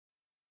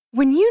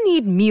When you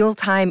need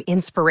mealtime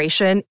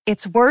inspiration,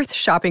 it's worth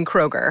shopping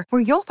Kroger,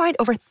 where you'll find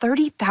over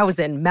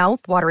 30,000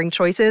 mouth-watering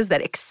choices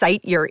that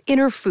excite your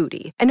inner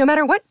foodie. And no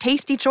matter what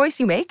tasty choice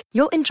you make,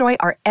 you'll enjoy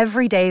our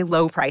everyday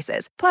low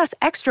prices, plus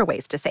extra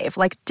ways to save,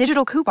 like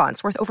digital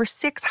coupons worth over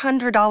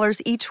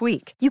 $600 each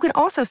week. You can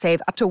also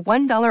save up to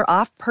 $1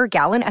 off per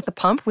gallon at the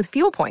pump with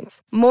fuel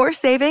points. More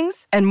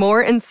savings and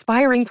more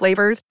inspiring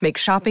flavors make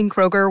shopping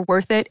Kroger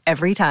worth it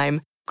every time.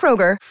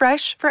 Kroger,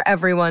 fresh for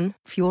everyone.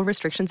 Fuel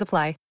restrictions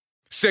apply.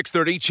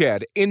 630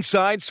 CHED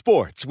Inside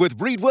Sports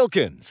with Reed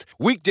Wilkins.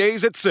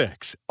 Weekdays at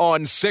 6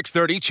 on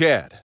 630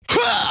 CHED.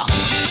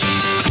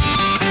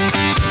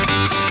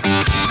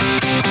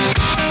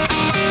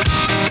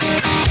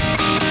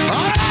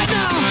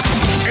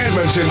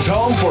 Edmonton's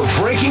home for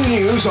breaking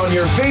news on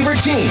your favorite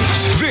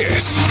teams.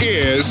 This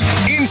is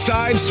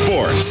Inside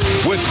Sports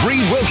with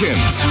Reed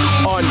Wilkins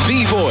on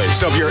the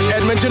voice of your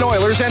Edmonton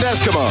Oilers and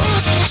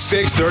Eskimos.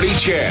 630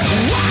 CHED.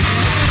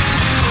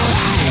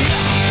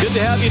 Good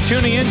to have you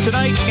tuning in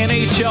tonight.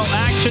 NHL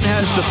action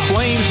has the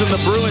Flames and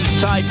the Bruins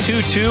tied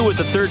 2-2 with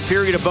the third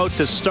period about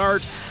to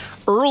start.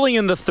 Early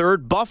in the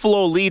third,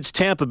 Buffalo leads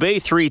Tampa Bay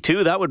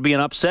 3-2. That would be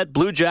an upset.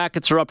 Blue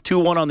Jackets are up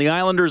 2-1 on the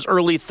Islanders.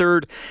 Early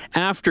third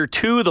after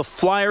 2. The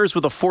Flyers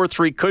with a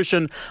 4-3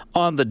 cushion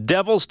on the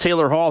Devils.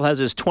 Taylor Hall has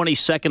his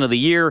 22nd of the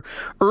year.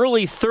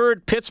 Early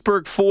third,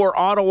 Pittsburgh 4,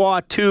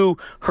 Ottawa 2,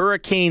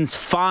 Hurricanes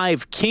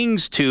 5,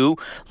 Kings 2.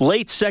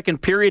 Late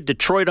second period,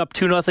 Detroit up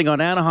 2-0 on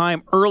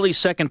Anaheim. Early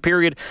second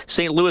period,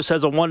 St. Louis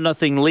has a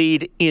 1-0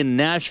 lead in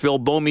Nashville.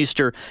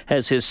 Bouwmeester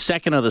has his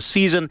second of the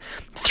season.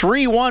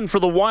 3-1 for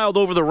the Wild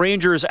over the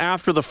Rangers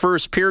after the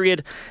first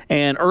period,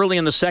 and early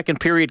in the second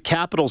period,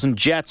 Capitals and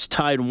Jets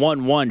tied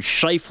 1-1.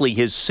 Scheifele,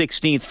 his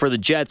 16th for the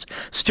Jets.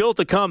 Still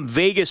to come,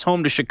 Vegas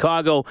home to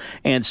Chicago,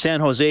 and San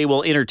Jose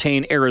will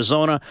entertain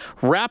Arizona.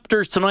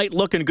 Raptors tonight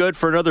looking good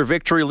for another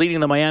victory,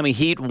 leading the Miami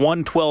Heat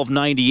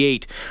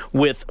 112-98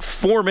 with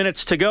 4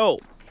 minutes to go.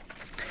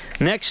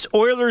 Next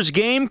Oilers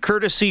game,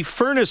 courtesy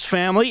Furnace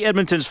Family,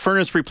 Edmonton's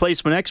furnace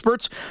replacement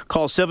experts.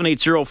 Call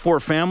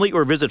 780-4FAMILY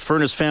or visit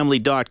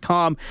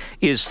furnacefamily.com.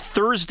 Is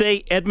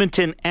Thursday,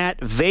 Edmonton at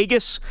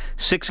Vegas.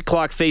 6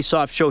 o'clock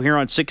face-off show here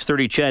on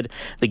 630 CHED.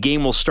 The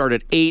game will start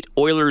at 8.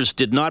 Oilers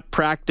did not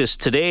practice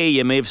today.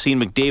 You may have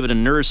seen McDavid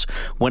and Nurse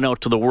went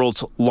out to the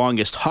world's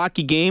longest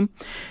hockey game.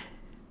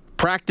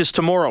 Practice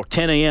tomorrow,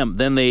 10 a.m.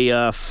 Then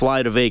they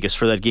fly to Vegas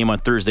for that game on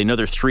Thursday.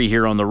 Another 3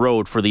 here on the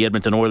road for the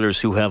Edmonton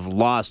Oilers, who have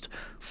lost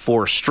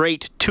 4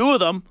 straight. 2 of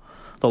them,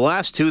 the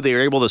last 2, they were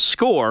able to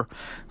score.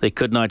 They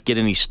could not get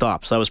any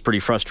stops. That was pretty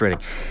frustrating.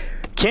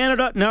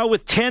 Canada now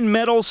with 10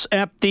 medals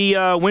at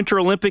the Winter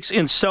Olympics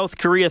in South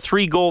Korea.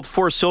 3 gold,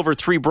 4 silver,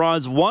 3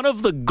 bronze. One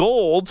of the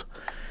gold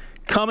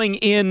coming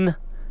in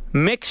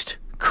mixed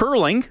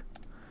curling.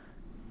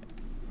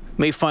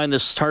 May find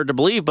this hard to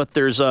believe, but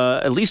there's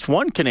at least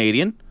one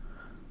Canadian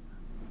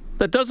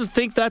that doesn't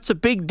think that's a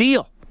big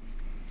deal.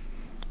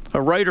 A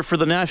writer for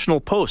the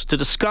National Post. To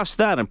discuss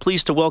that, I'm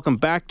pleased to welcome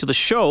back to the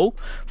show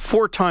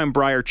 4-time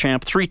Brier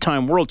champ,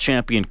 3-time world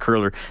champion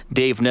curler,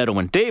 Dave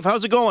Nedohin. Dave,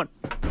 how's it going?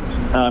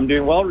 I'm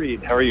doing well,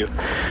 Reed. How are you?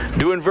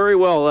 Doing very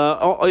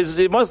well.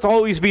 It must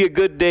always be a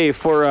good day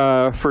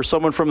for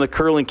someone from the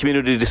curling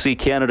community to see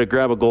Canada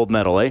grab a gold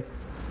medal, eh?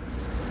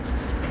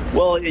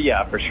 Well,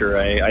 yeah, for sure.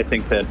 I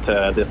think that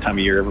this time of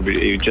year,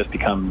 everybody just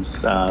becomes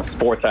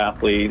sports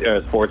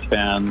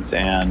fans,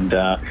 and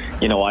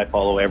I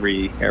follow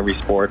every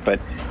sport. But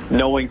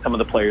knowing some of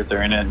the players that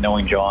are in it,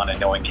 knowing John and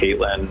knowing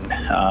Caitlin,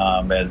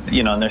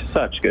 and they're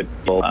such good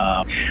people.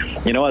 As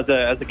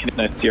a Canadian,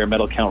 I see our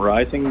medal count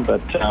rising.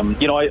 But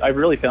I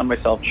really found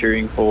myself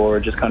cheering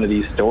for just kind of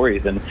these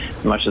stories, and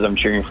as much as I'm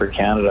cheering for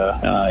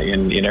Canada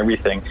in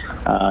everything,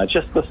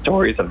 just the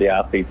stories of the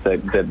athletes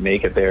that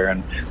make it there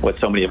and what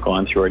so many have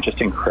gone through are just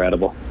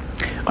incredible.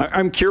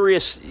 I'm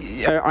curious.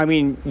 I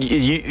mean,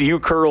 you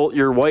curl.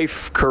 Your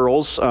wife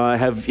curls.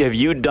 Have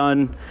you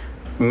done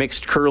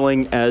mixed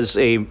curling as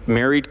a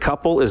married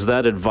couple? Is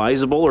that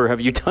advisable, or have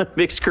you done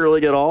mixed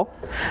curling at all?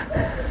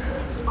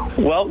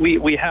 Well,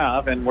 we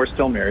have, and we're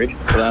still married.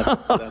 So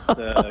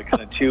that's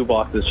kind of 2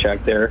 boxes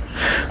checked there.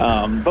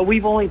 But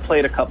we've only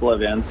played a couple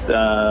events.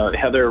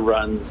 Heather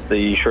runs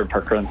the Sherwood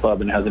Park Curling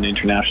Club and has an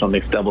international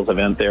mixed doubles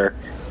event there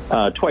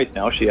twice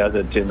now. She has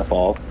it in the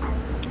fall.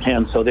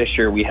 And so this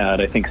year we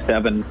had, I think,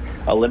 7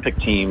 Olympic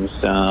teams,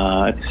 6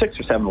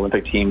 or 7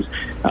 Olympic teams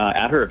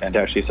at her event,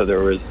 actually. So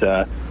there was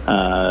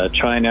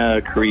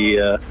China,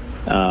 Korea,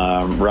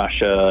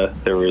 Russia,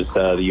 there was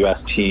the U.S.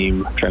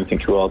 team, I'm trying to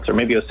think who else, or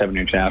maybe it was 7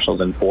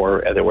 internationals and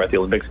 4 that were at the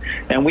Olympics.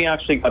 And we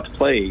actually got to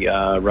play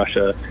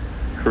Russia,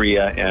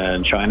 Korea,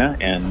 and China.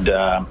 And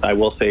I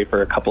will say,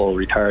 for a couple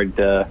retired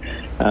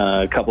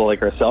couple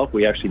like ourselves,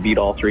 we actually beat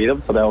all 3 of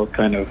them, so that was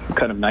kind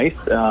of nice.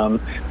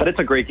 But it's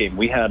a great game.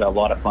 We had a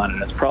lot of fun,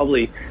 and it's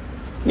probably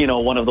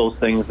one of those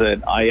things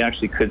that I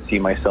actually could see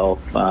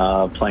myself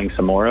playing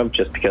some more of,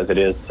 just because it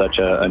is such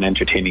an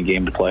entertaining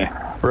game to play.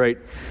 Right.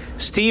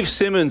 Steve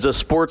Simmons, a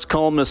sports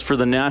columnist for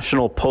the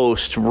National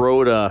Post,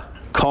 wrote a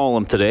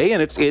column today,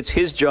 and it's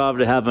his job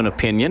to have an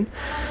opinion.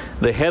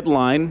 The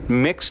headline,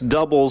 Mixed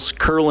Doubles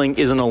Curling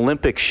is an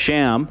Olympic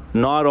sham.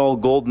 Not all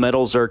gold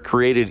medals are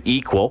created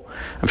equal.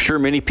 I'm sure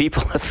many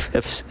people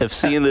have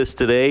seen this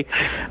today.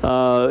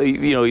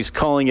 He's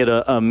calling it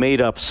a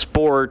made-up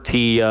sport.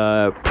 He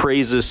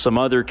praises some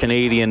other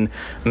Canadian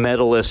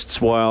medalists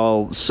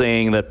while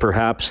saying that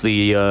perhaps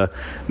the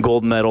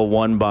gold medal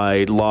won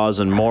by Laws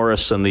and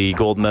Morris and the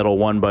gold medal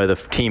won by the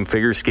team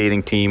figure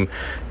skating team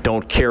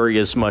don't carry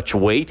as much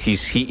weight.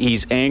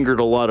 He's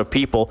angered a lot of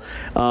people.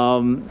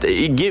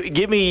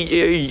 Give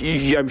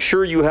me, I'm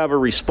sure you have a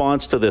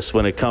response to this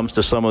when it comes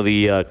to some of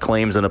the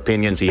claims and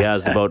opinions he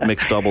has about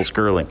mixed doubles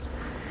curling.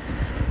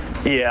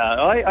 Yeah,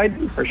 I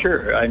do for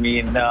sure. I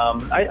mean,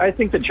 I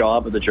think the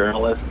job of the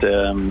journalist,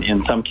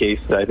 in some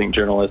cases, I think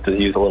journalists is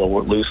used a little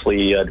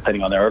loosely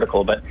depending on the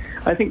article, but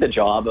I think the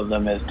job of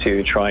them is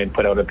to try and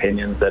put out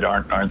opinions that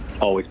aren't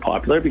always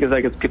popular because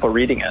that gets people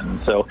reading it.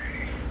 And so,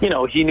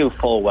 he knew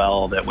full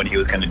well that when he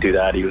was going to do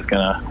that, he was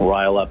going to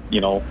rile up,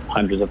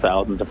 hundreds of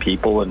thousands of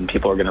people, and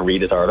people are going to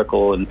read his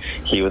article, and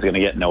he was going to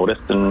get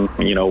noticed. And,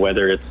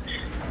 whether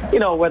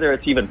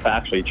it's even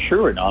factually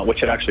true or not,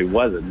 which it actually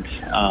wasn't,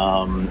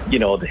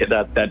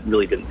 that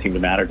really didn't seem to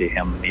matter to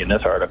him in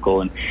this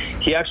article. And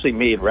he actually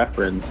made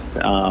reference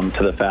to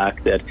the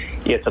fact that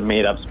it's a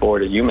made-up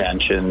sport, as you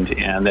mentioned,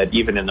 and that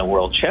even in the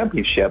World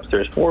Championships,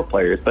 there's 4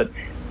 players. But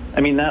I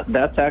mean,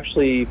 that's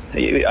actually,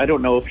 I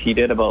don't know if he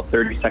did about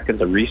 30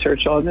 seconds of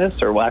research on this,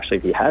 or well, actually,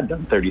 if he had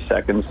done 30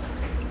 seconds,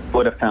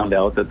 would have found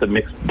out that the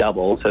mixed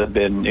doubles have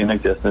been in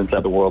existence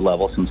at the world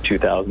level since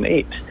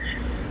 2008.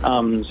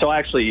 So I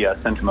actually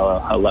sent him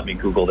a Let Me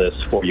Google This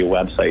For You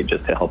website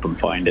just to help him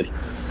find it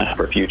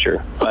for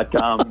future. But,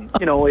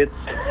 it's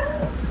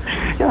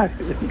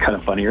kind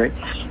of funny, right?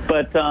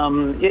 But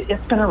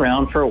it's been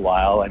around for a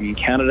while. I mean,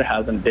 Canada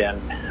hasn't been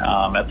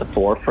at the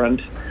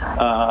forefront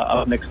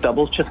of mixed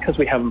doubles just because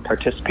we haven't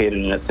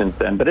participated in it since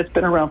then. But it's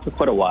been around for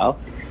quite a while.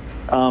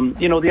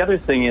 The other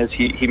thing is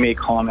he made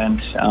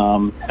comment,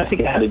 I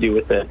think it had to do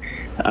with that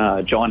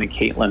John and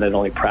Caitlin had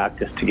only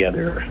practiced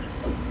together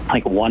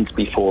like once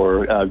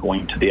before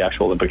going to the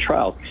actual Olympic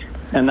trials.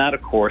 And that,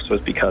 of course,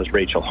 was because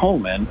Rachel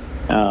Homan,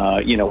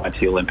 went to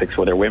the Olympics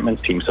with her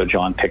women's team. So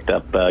John picked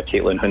up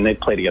Caitlin, and they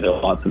played together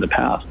lots in the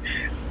past.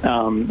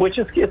 Which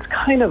is, it's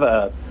kind of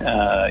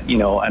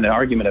an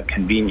argument of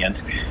convenience,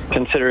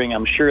 considering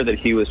I'm sure that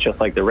he was just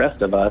like the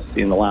rest of us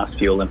in the last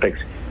few Olympics,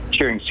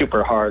 cheering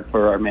super hard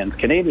for our men's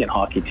Canadian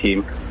hockey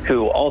team,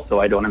 who also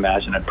I don't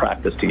imagine had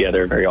practiced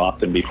together very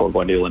often before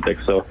going to the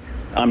Olympics. So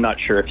I'm not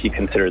sure if he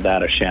considered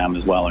that a sham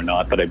as well or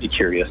not, but I'd be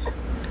curious.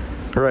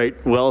 Right.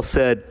 Well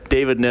said.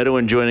 David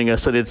Nedohin joining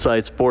us at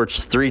Inside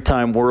Sports,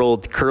 3-time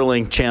world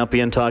curling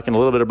champion, talking a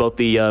little bit about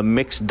the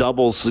mixed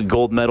doubles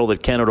gold medal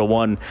that Canada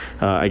won,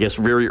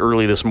 very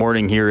early this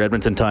morning here,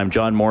 Edmonton time.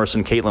 John Morris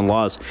and Caitlin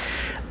Laws.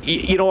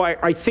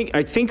 I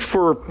think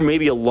for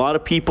maybe a lot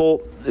of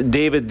people,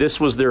 David, this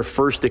was their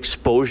first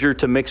exposure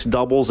to mixed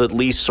doubles, at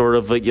least sort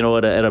of,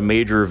 at a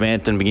major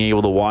event, and being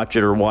able to watch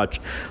it or watch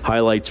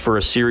highlights for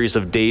a series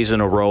of days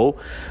in a row.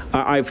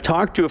 I've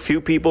talked to a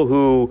few people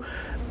who,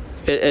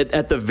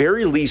 at the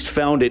very least,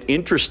 found it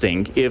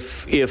interesting.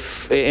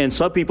 And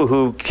some people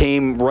who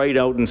came right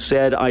out and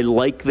said, I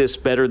like this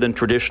better than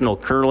traditional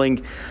curling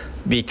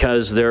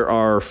because there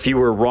are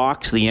fewer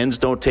rocks, the ends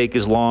don't take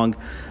as long,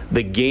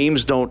 the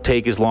games don't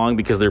take as long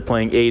because they're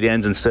playing 8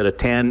 ends instead of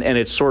 10, and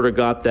it's sort of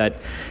got that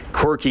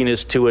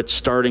quirkiness to it,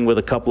 starting with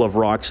a couple of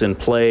rocks in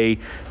play.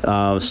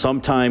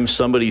 Sometimes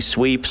somebody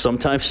sweeps,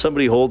 sometimes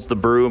somebody holds the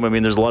broom. I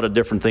mean, there's a lot of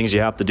different things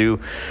you have to do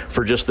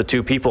for just the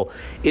 2 people.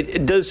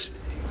 It does.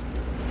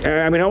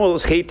 I mean, I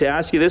almost hate to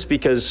ask you this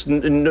because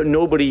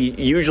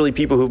usually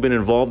people who've been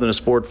involved in a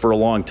sport for a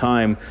long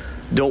time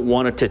don't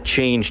want it to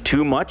change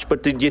too much.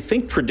 But did you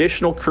think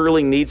traditional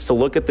curling needs to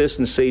look at this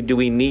and say, do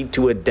we need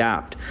to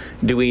adapt?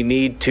 Do we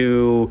need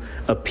to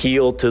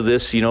appeal to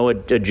this,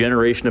 a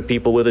generation of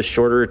people with a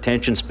shorter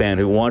attention span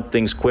who want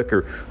things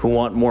quicker, who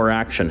want more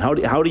action? How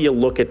do you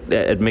look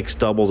at mixed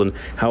doubles and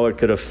how it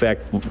could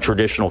affect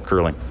traditional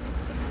curling?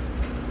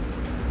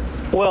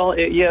 Well,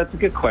 it's a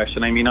good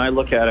question. I mean, I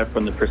look at it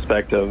from the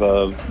perspective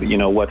of,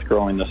 what's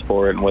growing the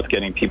sport and what's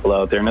getting people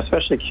out there, and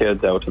especially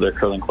kids out to their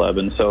curling club.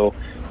 And so,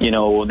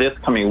 this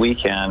coming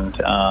weekend,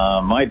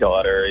 my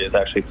daughter is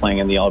actually playing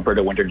in the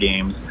Alberta Winter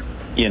Games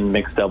in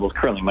mixed doubles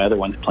curling. My other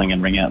one's playing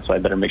in ringette, so I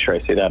better make sure I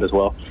say that as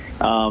well.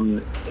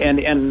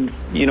 And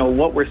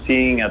what we're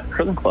seeing at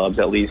curling clubs,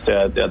 at least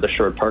at the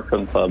Sherwood Park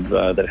Curling Club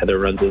that Heather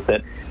runs, is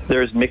that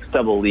there's mixed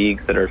double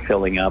leagues that are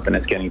filling up, and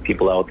it's getting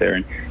people out there.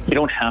 And you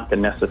don't have to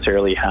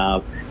necessarily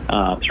have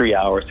 3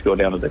 hours to go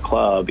down to the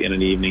club in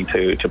an evening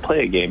to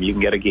play a game. You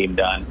can get a game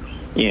done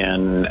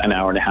in an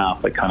hour and a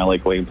half, kind of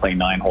like going and playing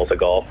 9 holes of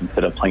golf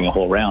instead of playing a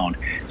whole round.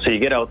 So you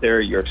get out there,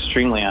 you're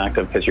extremely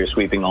active because you're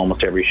sweeping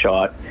almost every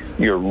shot.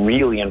 You're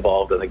really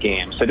involved in the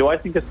game. So do I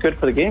think it's good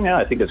for the game? Yeah,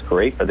 I think it's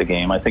great for the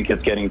game. I think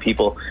it's getting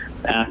people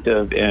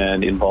active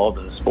and involved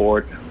in the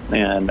sport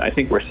And I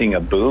think we're seeing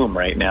a boom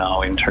right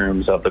now in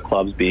terms of the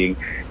clubs being,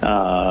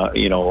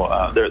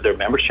 their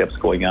memberships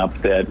going up.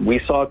 That we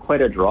saw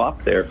quite a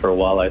drop there for a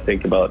while, I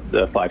think about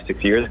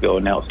 5-6 years ago,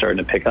 and now it's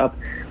starting to pick up.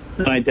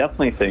 And I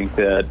definitely think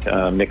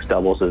that mixed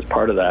doubles is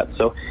part of that.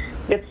 So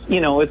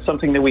it's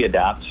something that we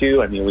adapt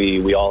to. I mean,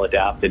 we all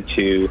adapted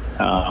to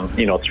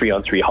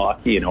 3-on-3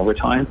 hockey in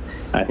overtime.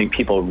 I think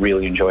people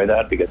really enjoy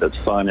that because it's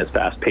fun, it's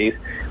fast paced.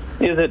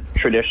 Is it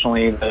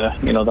traditionally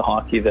the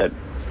hockey that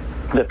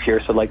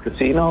Pierce would like to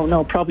see?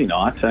 No, probably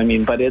not. I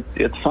mean, but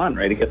it's fun,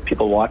 right? It gets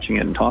people watching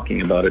it and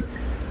talking about it,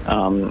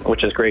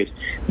 which is great.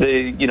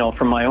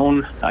 From my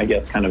own, I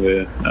guess, kind of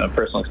a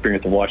personal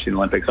experience of watching the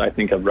Olympics, I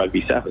think of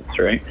rugby sevens,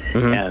 right?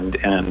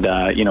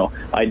 Mm-hmm.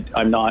 I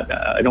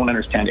don't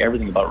understand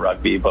everything about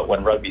rugby, but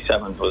when rugby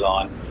sevens was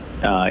on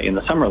in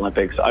the Summer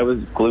Olympics, I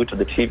was glued to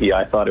the TV.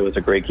 I thought it was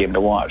a great game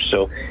to watch.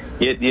 So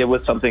it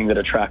was something that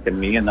attracted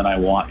me, and then I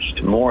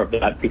watched more of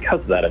that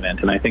because of that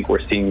event. And I think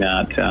we're seeing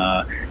that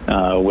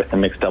with the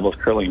mixed doubles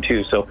curling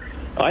too. So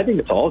I think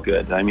it's all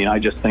good. I mean, I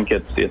just think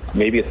it's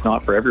maybe it's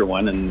not for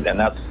everyone, and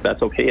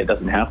that's okay. It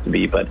doesn't have to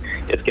be, but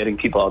it's getting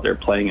people out there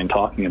playing and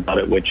talking about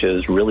it, which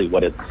is really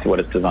what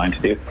it's designed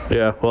to do.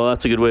 Yeah, well,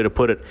 that's a good way to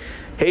put it.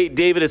 Hey,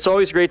 David, it's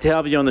always great to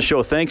have you on the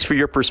show. Thanks for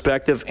your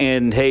perspective.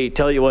 And hey,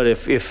 tell you what,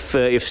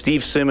 if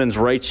Steve Simmons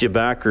writes you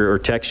back or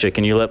texts you,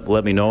 can you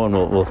let me know, and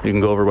you can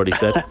go over what he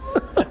said?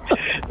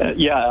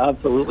 Yeah,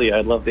 absolutely.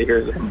 I'd love to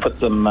hear him put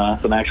some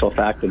actual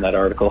fact in that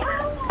article.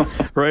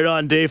 Right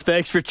on, Dave.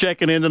 Thanks for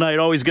checking in tonight.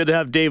 Always good to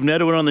have Dave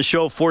Nedohin on the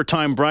show.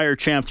 4-time Brier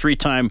champ,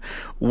 3-time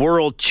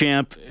world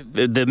champ.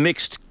 The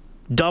mixed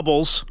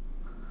doubles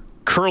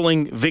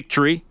curling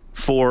victory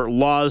for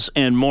Laws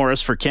and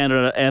Morris for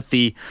Canada at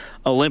the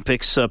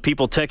Olympics.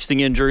 People texting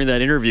in during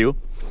that interview.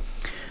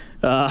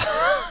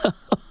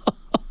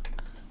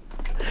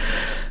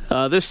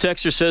 This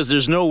texter says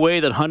there's no way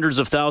that hundreds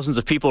of thousands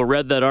of people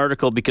read that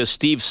article because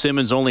Steve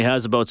Simmons only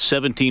has about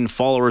 17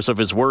 followers of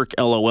his work,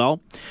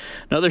 LOL.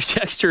 Another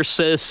texter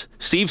says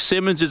Steve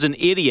Simmons is an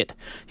idiot.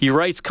 He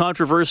writes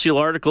controversial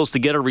articles to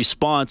get a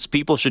response.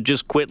 People should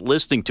just quit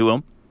listening to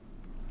him.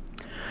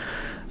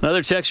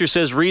 Another texter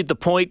says, read the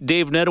point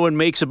Dave Nedohin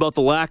makes about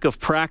the lack of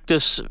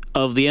practice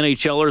of the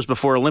NHLers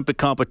before Olympic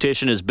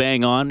competition is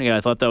bang on. Yeah,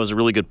 I thought that was a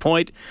really good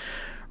point.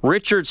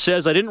 Richard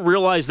says, I didn't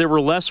realize there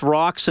were less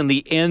rocks and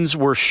the ends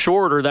were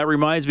shorter. That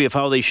reminds me of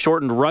how they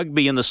shortened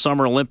rugby in the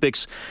Summer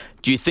Olympics.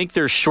 Do you think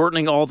they're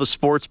shortening all the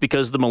sports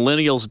because the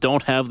millennials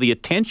don't have the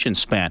attention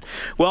span?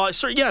 Well, I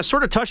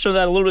sort of touched on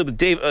that a little bit with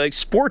Dave.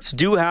 Sports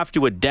do have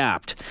to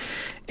adapt.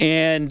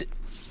 And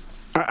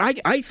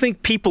I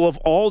think people of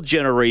all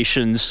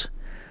generations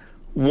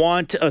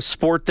want a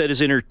sport that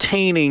is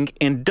entertaining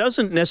and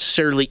doesn't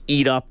necessarily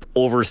eat up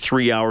over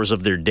 3 hours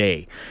of their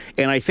day.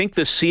 And I think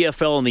the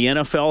CFL and the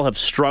NFL have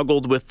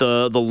struggled with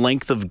the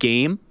length of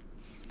game.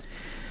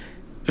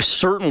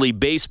 Certainly,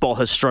 baseball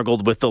has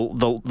struggled with the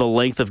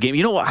length of game.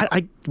 You know,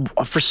 I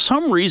for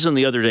some reason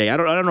the other day, I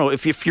don't know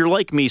if you're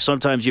like me.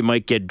 Sometimes you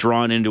might get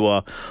drawn into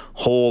a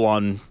hole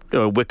on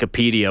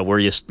Wikipedia where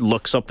you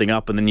look something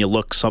up and then you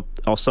look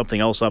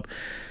something else up.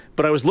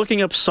 But I was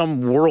looking up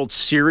some World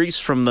Series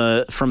from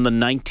the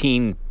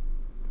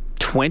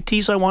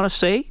 1920s, I want to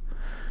say,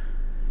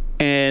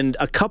 and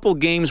a couple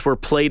games were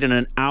played in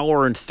an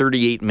hour and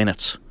 38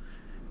 minutes.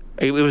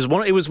 It was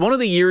one of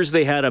the years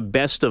they had a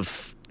best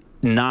of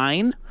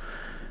 9,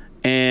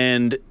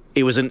 and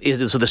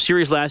so the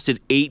series lasted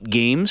 8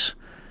 games.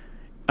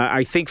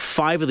 I think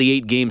 5 of the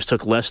 8 games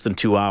took less than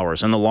 2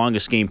 hours, and the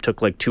longest game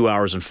took like 2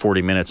 hours and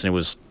 40 minutes, and it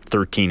was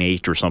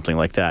 13-8 or something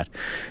like that.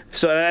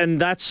 So I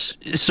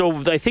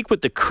think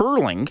with the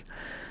curling,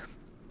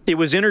 it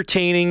was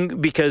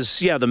entertaining because,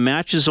 the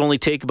matches only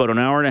take about an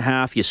hour and a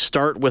half. You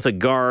start with a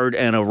guard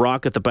and a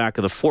rock at the back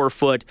of the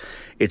forefoot.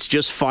 It's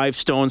just 5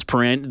 stones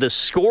per end. The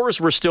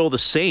scores were still the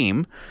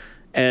same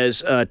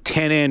as a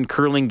 10-end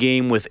curling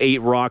game with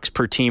 8 rocks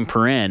per team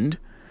per end.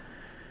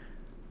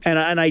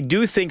 And I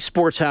do think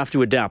sports have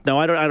to adapt. Now,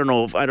 I don't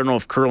know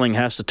if curling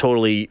has to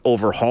totally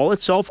overhaul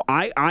itself.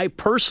 I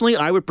personally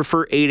would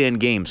prefer 8-end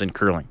games in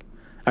curling.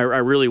 I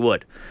really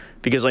would,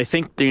 because I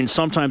think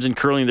sometimes in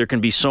curling there can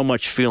be so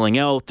much feeling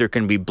out. There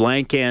can be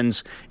blank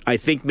ends. I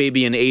think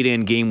maybe an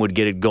 8-end game would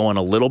get it going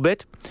a little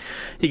bit.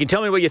 You can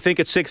tell me what you think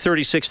at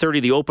 630.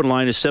 The open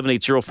line is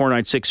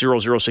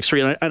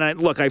 780-496-0063. And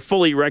I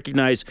fully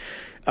recognize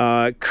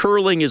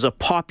curling is a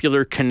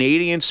popular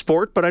Canadian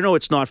sport, but I know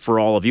it's not for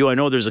all of you. I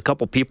know there's a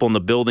couple people in the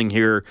building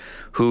here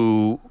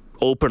who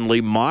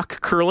openly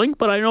mock curling,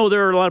 but I know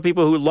there are a lot of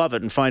people who love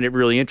it and find it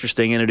really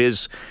interesting, and it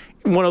is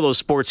one of those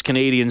sports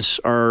Canadians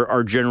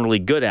are generally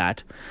good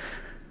at.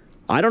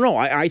 I don't know.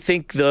 I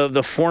think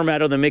the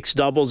format of the mixed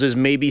doubles is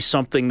maybe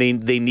something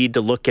they need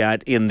to look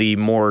at in the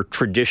more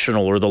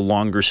traditional or the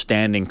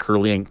longer-standing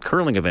curling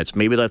events.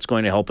 Maybe that's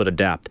going to help it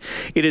adapt.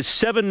 It is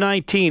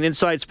 7:19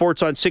 Inside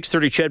Sports on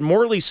 630 CHED.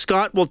 Morley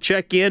Scott will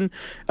check in.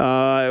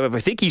 I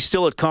think he's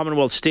still at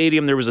Commonwealth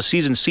Stadium. There was a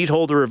season seat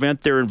holder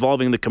event there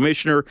involving the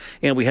commissioner,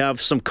 and we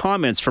have some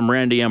comments from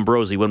Randy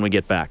Ambrosie when we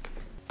get back.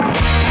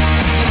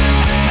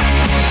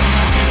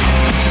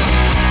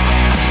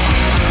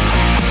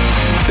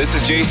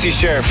 is JC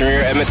Sherritt from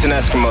your Edmonton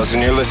Eskimos,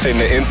 and you're listening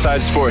to Inside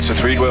Sports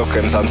with Reed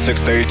Wilkins on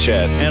 630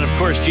 CHED. And, of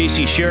course,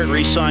 JC Sherritt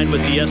re-signed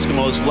with the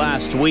Eskimos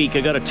last week.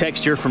 I got a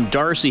text here from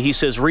Darcy. He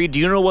says, Reed, do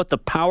you know what the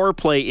power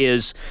play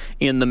is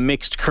in the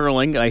mixed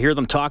curling? I hear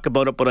them talk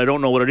about it, but I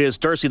don't know what it is.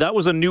 Darcy, that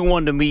was a new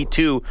one to me,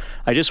 too.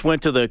 I just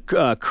went to the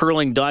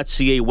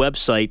curling.ca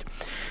website.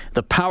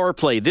 The power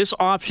play. This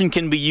option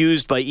can be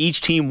used by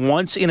each team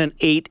once in an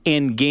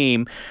 8-end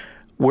game,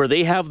 where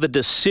they have the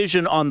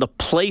decision on the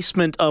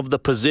placement of the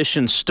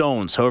position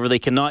stones. However, they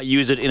cannot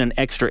use it in an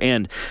extra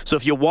end. So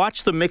if you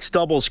watch the mixed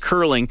doubles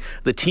curling,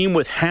 the team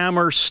with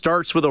hammer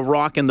starts with a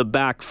rock in the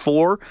back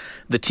four.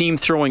 The team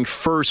throwing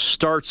first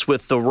starts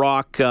with the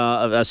rock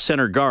a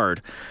center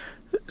guard.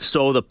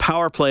 So the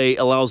power play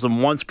allows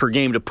them once per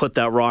game to put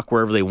that rock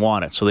wherever they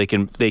want it, so they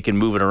can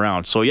move it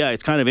around. So yeah,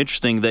 it's kind of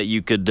interesting that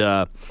you could...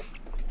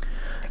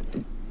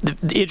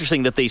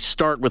 Interesting that they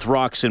start with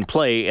rocks in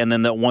play, and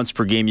then that once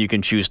per game you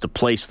can choose to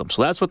place them.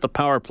 So that's what the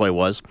power play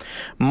was.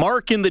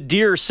 Mark in the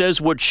Deer says,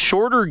 would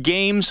shorter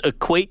games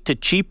equate to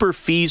cheaper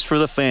fees for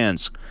the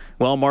fans?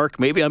 Well, Mark,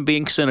 maybe I'm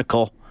being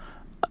cynical,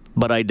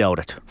 but I doubt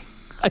it.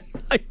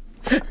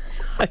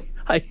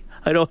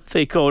 I don't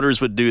think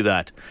owners would do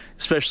that,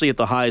 especially at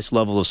the highest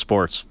level of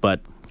sports. But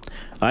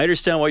I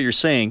understand what you're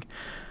saying.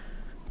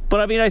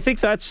 But, I mean, I think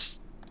that's...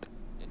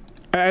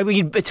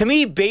 to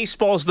me,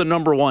 baseball's the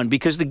number one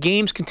because the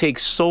games can take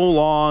so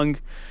long.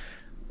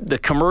 The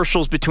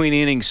commercials between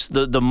innings,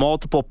 the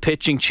multiple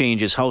pitching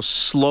changes, how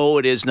slow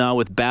it is now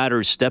with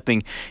batters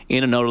stepping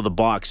in and out of the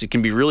box. It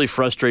can be really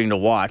frustrating to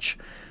watch.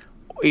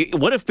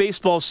 What if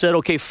baseball said,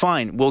 okay,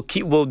 fine, we'll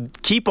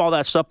keep all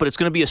that stuff, but it's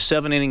going to be a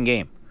 7-inning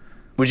game?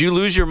 Would you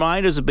lose your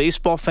mind as a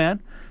baseball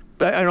fan?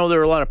 I know there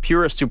are a lot of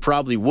purists who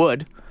probably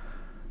would.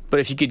 But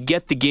if you could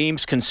get the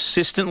games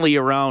consistently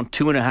around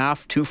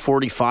 2.5,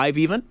 2:45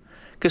 even,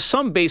 because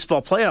some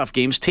baseball playoff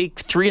games take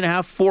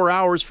 3.5, 4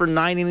 hours for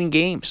 9-inning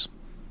games.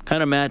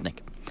 Kind of maddening.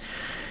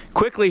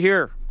 Quickly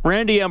here,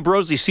 Randy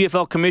Ambrosie,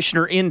 CFL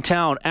commissioner in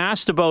town,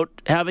 asked about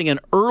having an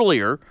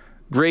earlier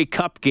Grey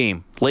Cup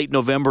game, late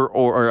November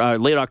or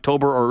late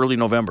October or early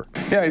November.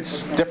 Yeah,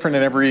 it's different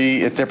in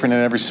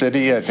every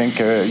city. I think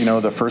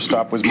the first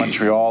stop was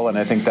Montreal, and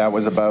I think that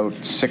was about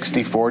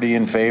 60-40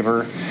 in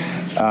favor.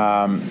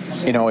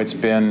 It's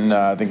been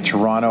I think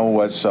Toronto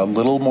was a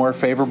little more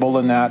favorable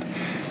than that.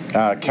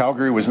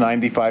 Calgary was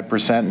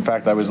 95%. In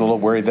fact, I was a little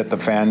worried that the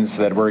fans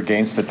that were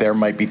against it there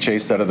might be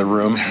chased out of the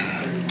room.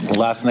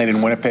 Last night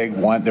in Winnipeg,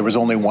 there was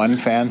only one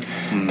fan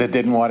that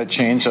didn't want it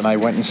changed, and I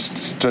went and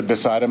stood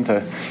beside him.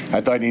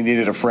 I thought he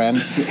needed a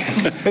friend.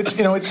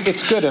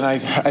 It's good, and I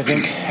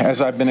think,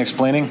 as I've been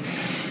explaining,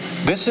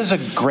 this is a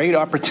great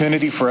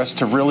opportunity for us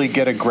to really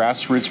get a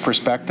grassroots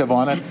perspective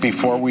on it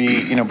before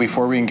we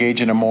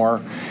engage in a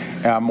more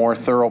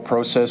thorough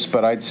process.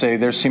 But I'd say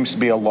there seems to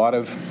be a lot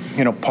of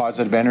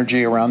positive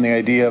energy around the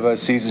idea of a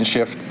season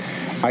shift.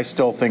 I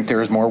still think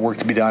there is more work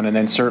to be done, and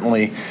then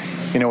certainly,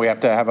 we have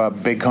to have a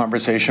big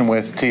conversation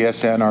with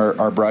TSN,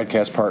 our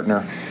broadcast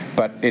partner.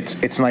 But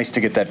it's nice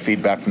to get that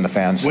feedback from the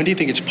fans. When do you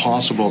think it's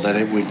possible that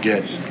it would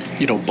get,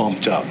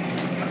 bumped up?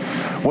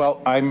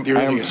 Well, I'm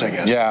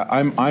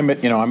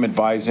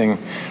advising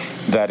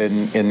that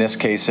in this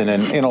case and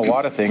in a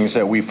lot of things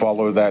that we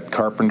follow that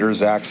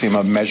Carpenter's axiom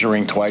of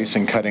measuring twice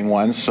and cutting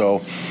once.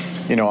 So,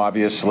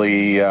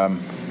 obviously,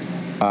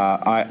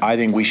 I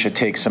think we should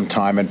take some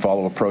time and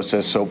follow a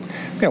process. So,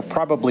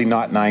 probably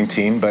not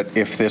 19, but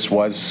if this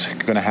was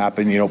going to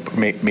happen,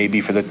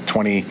 maybe for the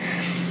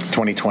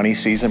 2020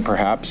 season,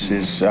 perhaps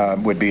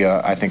would be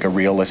I think a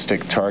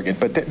realistic target.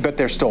 But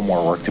there's still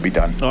more work to be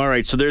done. All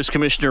right, so there's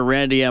Commissioner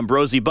Randy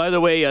Ambrosie. By the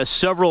way,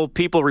 several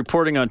people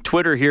reporting on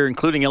Twitter here,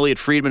 including Elliot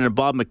Friedman and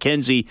Bob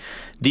McKenzie.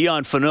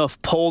 Dion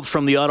Phaneuf pulled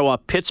from the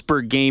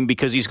Ottawa-Pittsburgh game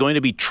because he's going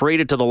to be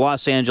traded to the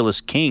Los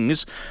Angeles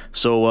Kings.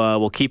 So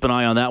we'll keep an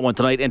eye on that one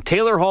tonight. And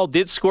Taylor Hall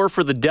did score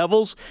for the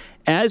Devils.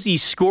 As he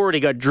scored, he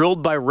got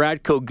drilled by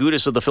Radko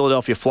Gudas of the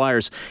Philadelphia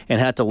Flyers and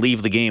had to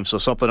leave the game. So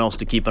something else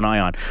to keep an eye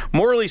on.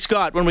 Morley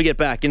Scott, when we get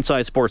back,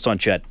 Inside Sports on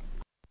CHED.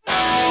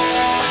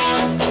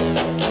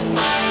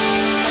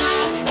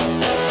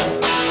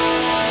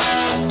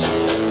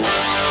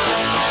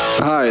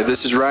 Hi,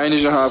 this is Ryan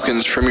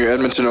Nugent-Hopkins from your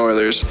Edmonton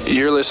Oilers.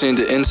 You're listening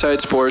to Inside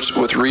Sports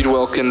with Reed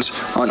Wilkins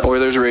on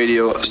Oilers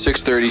Radio,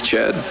 630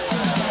 CHED.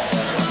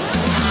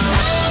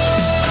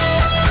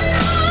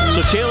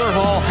 So Taylor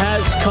Hall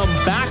has come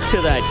back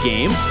to that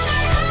game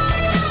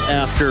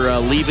after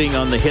leaving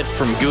on the hit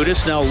from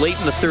Gudas. Now, late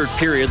in the third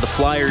period, the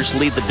Flyers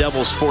lead the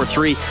Devils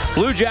 4-3.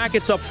 Blue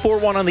Jackets up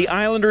 4-1 on the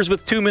Islanders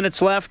with 2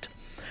 minutes left.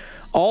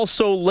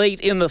 Also late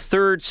in the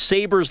third,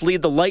 Sabres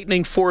lead the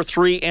Lightning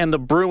 4-3, and the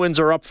Bruins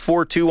are up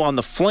 4-2 on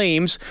the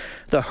Flames.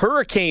 The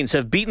Hurricanes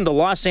have beaten the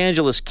Los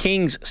Angeles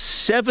Kings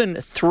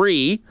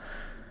 7-3.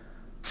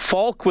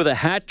 Falk with a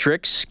hat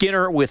trick,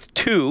 Skinner with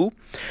 2.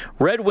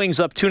 Red Wings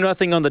up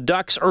 2-0 on the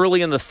Ducks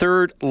early in the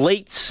third.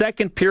 Late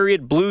second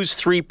period, Blues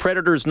 3,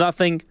 Predators 0.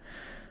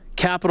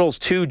 Capitals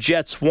 2,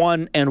 Jets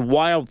 1, and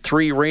Wild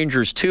 3,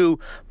 Rangers 2.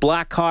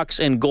 Blackhawks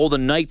and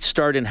Golden Knights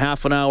start in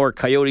half an hour.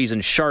 Coyotes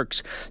and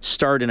Sharks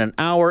start in an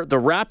hour. The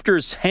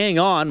Raptors hang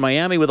on.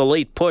 Miami with a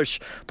late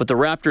push, but the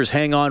Raptors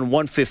hang on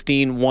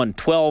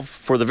 115-112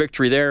 for the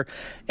victory there.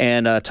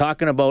 And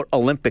talking about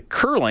Olympic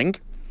curling,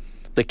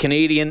 the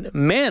Canadian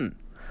men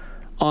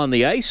on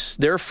the ice.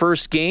 Their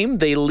first game,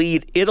 they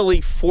lead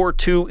Italy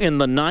 4-2 in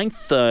the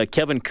ninth.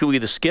 Kevin Cooey,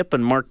 the skip,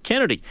 and Mark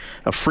Kennedy,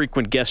 a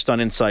frequent guest on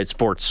Inside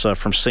Sports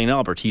from St.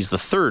 Albert. He's the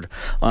third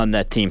on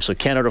that team. So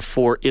Canada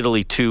 4,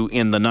 Italy 2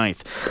 in the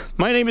ninth.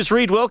 My name is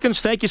Reed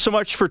Wilkins. Thank you so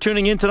much for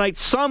tuning in tonight.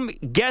 Some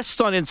guests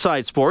on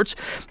Inside Sports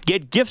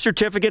get gift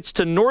certificates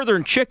to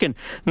Northern Chicken.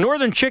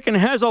 Northern Chicken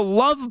has a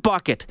love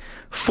bucket.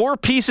 4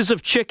 pieces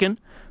of chicken,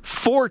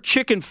 4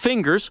 chicken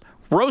fingers,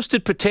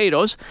 roasted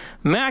potatoes,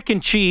 mac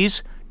and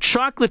cheese,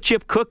 chocolate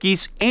chip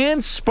cookies,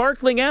 and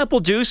sparkling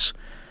apple juice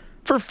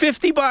for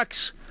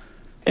 $50.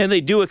 And they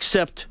do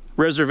accept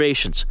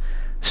reservations.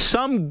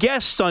 Some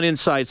guests on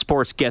Inside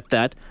Sports get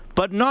that,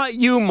 but not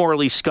you,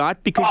 Morley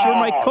Scott, because you're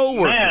my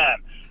coworker. Man.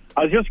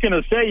 I was just going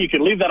to say, you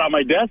could leave that on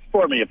my desk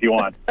for me if you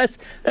want.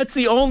 That's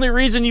the only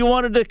reason you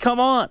wanted to come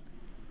on.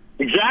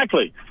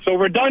 Exactly. So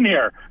we're done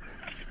here.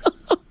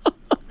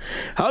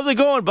 How's it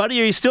going,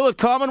 buddy? Are you still at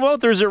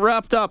Commonwealth, or is it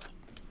wrapped up?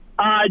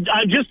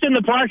 I'm just in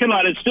the parking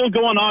lot. It's still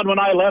going on. When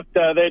I left,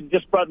 they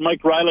just brought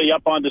Mike Riley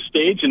up on the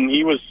stage, and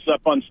he was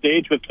up on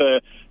stage with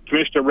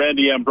Commissioner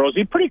Randy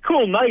Ambrosie. Pretty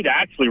cool night,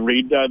 actually,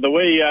 Reed. The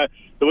way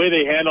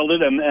they handled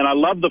it, and I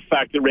love the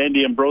fact that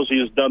Randy Ambrosie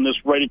has done this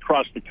right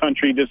across the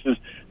country. This is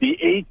the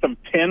 8th of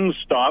 10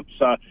 stops.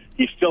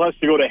 He still has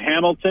to go to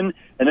Hamilton,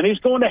 and then he's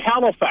going to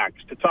Halifax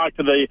to talk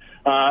to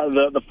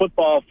the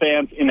football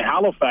fans in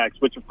Halifax,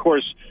 which, of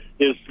course,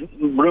 is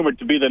rumored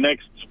to be the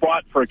next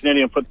spot for a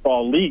Canadian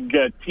Football League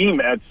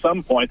team at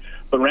some point.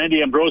 But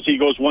Randy Ambrosie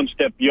goes one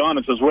step beyond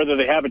and says whether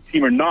they have a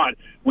team or not,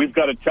 we've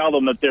got to tell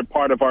them that they're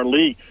part of our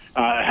league.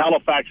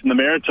 Halifax and the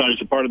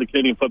Maritimes are part of the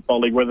Canadian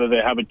Football League, whether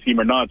they have a team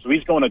or not. So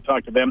he's going to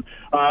talk to them.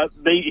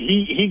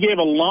 He gave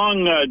a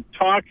long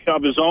talk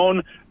of his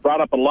own,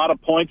 brought up a lot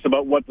of points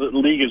about what the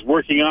league is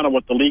working on and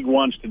what the league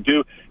wants to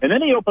do. And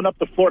then he opened up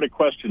the floor to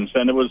questions,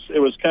 and it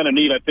was kind of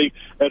neat. I think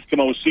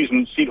Eskimo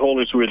season seat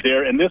holders who were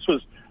there, and this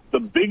was the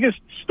biggest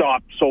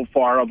stop so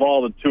far of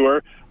all the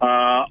tour.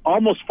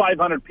 Almost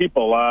 500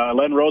 people.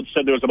 Len Rhodes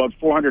said there was about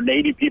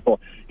 480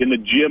 people in the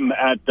gym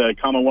at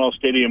Commonwealth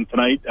Stadium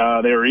tonight.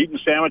 They were eating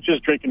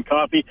sandwiches, drinking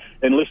coffee,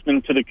 and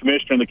listening to the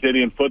commissioner in the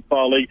Canadian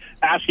Football League,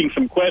 asking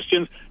some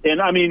questions. And,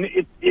 I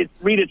mean,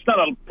 Reed, it's not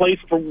a place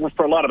for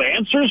a lot of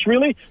answers,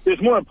 really.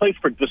 There's more a place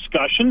for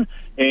discussion.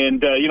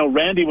 And,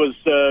 Randy was,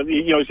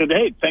 he said,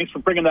 hey, thanks for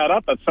bringing that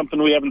up. That's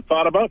something we haven't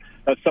thought about.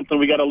 That's something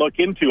we got to look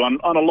into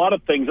on a lot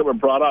of things that were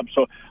brought up.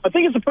 So I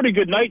think it's a pretty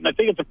good night, and I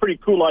think it's a pretty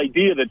cool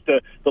idea that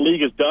the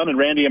league has done and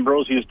Randy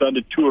Ambrosie has done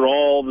to tour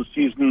all the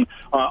season,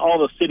 all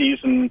the cities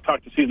and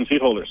talk to season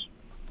seat holders.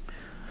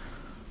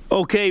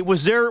 Okay,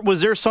 was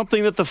there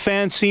something that the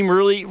fans seem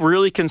really,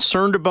 really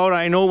concerned about?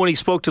 I know when he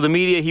spoke to the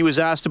media, he was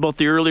asked about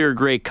the earlier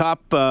Grey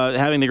Cup,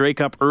 having the Grey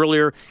Cup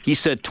earlier. He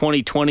said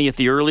 2020 at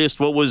the earliest.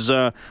 What was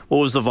the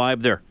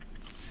vibe there?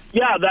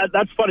 Yeah,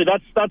 that's funny.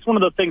 That's one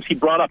of the things he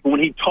brought up. And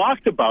when he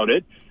talked about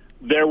it,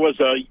 there was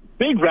a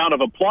big round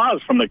of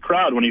applause from the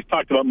crowd when he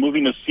talked about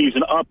moving the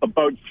season up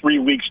about 3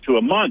 weeks to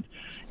a month.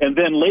 And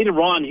then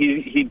later on,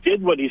 he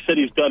did what he said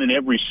he's done in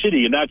every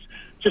city, and that's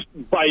just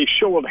by a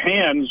show of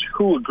hands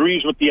who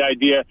agrees with the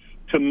idea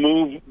to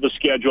move the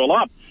schedule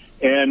up.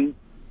 And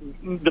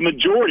the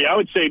majority, I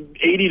would say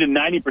 80 to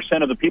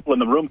 90% of the people in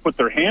the room put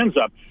their hands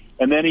up.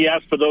 And then he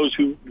asked for those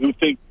who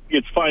think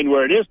it's fine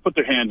where it is, put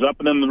their hands up.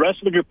 And then the rest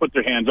of the group put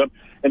their hands up.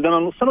 And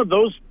then some of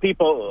those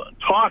people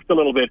talked a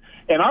little bit.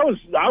 And I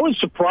was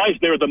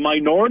surprised they were the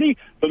minority.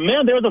 But,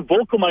 man, they're the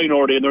vocal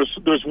minority. And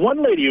there's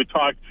one lady who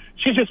talked.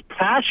 She's just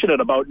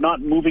passionate about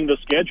not moving the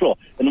schedule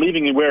and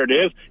leaving it where it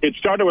is. It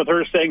started with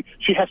her saying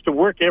she has to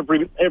work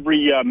every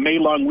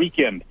May-long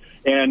weekend.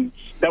 And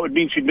that would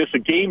mean she'd miss a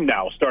game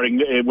now, starting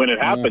when it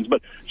happens.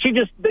 But they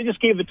just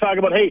gave the talk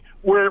about, hey,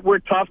 we're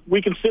tough.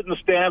 We can sit in the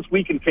stands.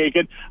 We can take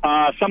it.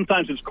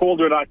 Sometimes it's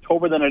colder in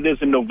October than it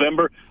is in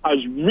November. I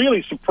was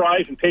really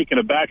surprised and taken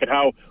aback at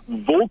how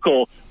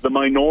vocal the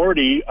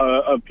minority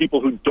of people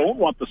who don't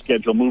want the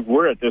schedule moved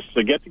were at this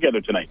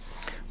get-together tonight.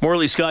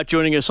 Morley Scott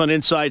joining us on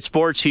Inside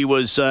Sports. He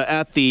was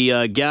at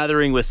the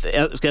gathering with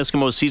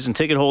Eskimos season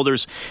ticket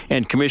holders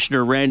and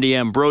Commissioner Randy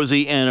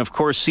Ambrosie. And, of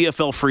course,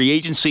 CFL free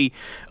agency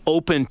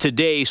open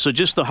today. So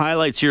just the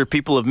highlights here.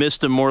 People have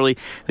missed him, Morley.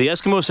 The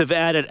Eskimos have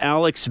added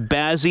Alex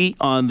Bazzi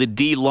on the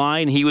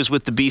D-line. He was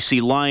with the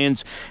BC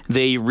Lions.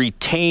 They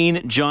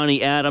retain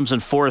Johnny Adams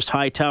and Forrest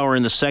Hightower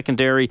in the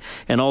secondary,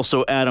 and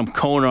also Adam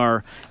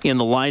Konar in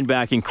the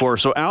linebacking core.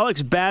 So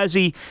Alex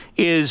Bazzi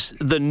is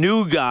the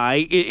new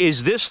guy.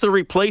 Is this the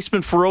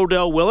replacement for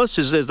Odell Willis?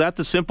 Is that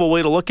the simple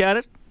way to look at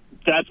it?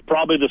 that's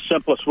probably the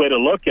simplest way to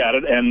look at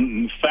it.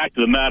 And the fact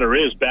of the matter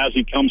is,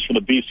 Bazzi comes from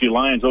the BC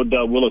Lions.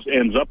 Odell Willis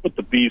ends up with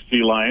the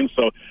BC Lions.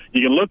 So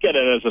you can look at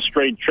it as a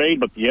straight trade,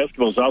 but the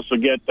Eskimos also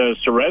get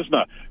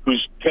Serezna,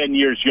 who's 10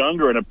 years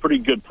younger and a pretty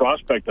good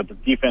prospect at the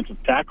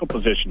defensive tackle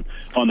position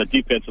on the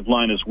defensive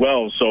line as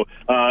well. So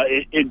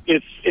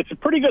it's a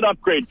pretty good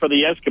upgrade for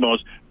the Eskimos.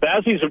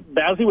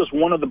 Bazzi was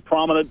one of the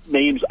prominent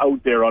names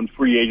out there on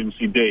free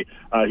agency day.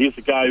 He's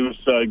the guy who's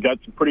got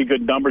some pretty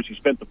good numbers. He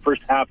spent the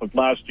first half of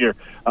last year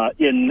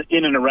in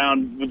and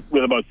around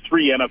with about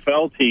 3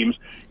 NFL teams.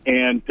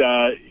 And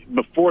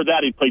before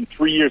that, he played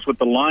 3 years with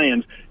the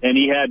Lions, and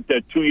he had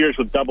 2 years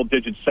with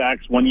double-digit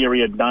sacks. 1 year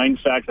he had 9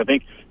 sacks. I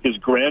think his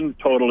grand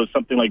total is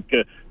something like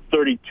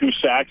 32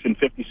 sacks in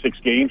 56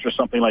 games or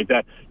something like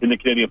that in the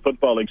Canadian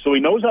Football League. So he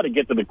knows how to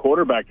get to the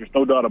quarterback. There's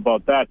no doubt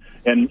about that.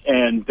 And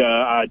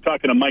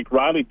talking to Mike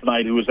Riley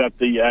tonight, who was at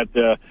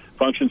the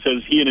function,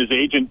 says he and his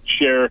agent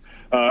share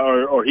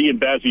or he and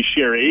Bazzi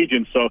share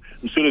agents. So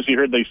as soon as he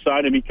heard they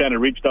signed him, he kind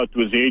of reached out to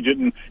his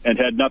agent and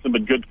had nothing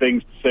but good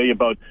things to say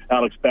about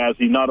Alex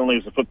Bazzi, not only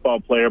as a football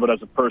player, but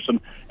as a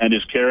person and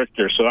his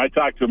character. So I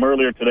talked to him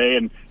earlier today,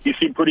 and he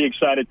seemed pretty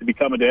excited to be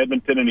coming to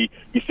Edmonton, and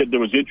he said there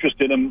was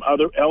interest in him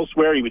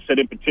elsewhere. He said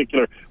in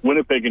particular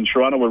Winnipeg and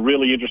Toronto were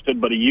really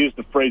interested, but he used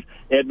the phrase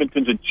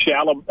Edmonton's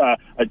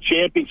a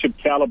championship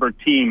caliber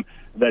team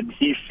that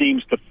he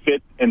seems to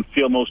fit and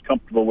feel most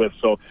comfortable with.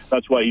 So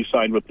that's why he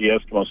signed with the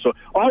Eskimos. So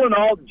all in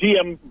all,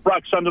 GM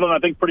Brock Sunderland, I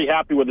think, pretty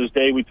happy with his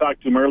day. We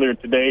talked to him earlier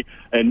today,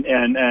 and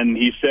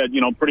he said,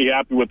 pretty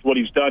happy with what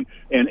he's done.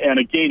 And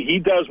again, he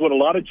does what a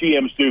lot of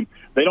GMs do.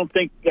 They don't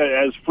think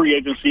as free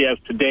agency as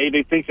today.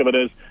 They think of it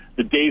as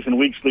the days and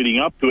weeks leading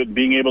up to it and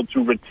being able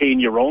to retain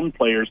your own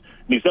players.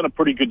 And he's done a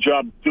pretty good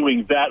job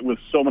doing that with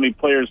so many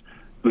players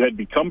who had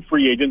become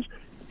free agents.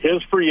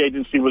 His free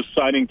agency was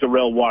signing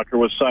Darrell Walker,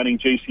 was signing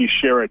J.C.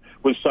 Sherritt,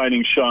 was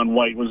signing Sean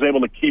White, was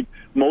able to keep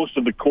most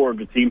of the core of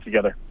the team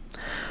together.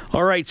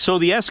 All right, so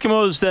the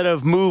Eskimos that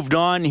have moved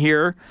on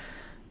here,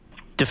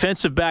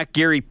 defensive back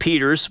Gary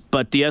Peters,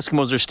 but the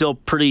Eskimos are still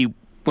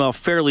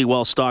fairly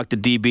well stocked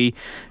at DB.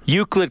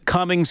 Euclid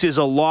Cummings is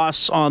a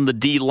loss on the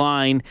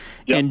D-line,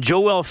 and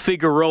Joel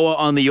Figueroa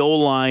on the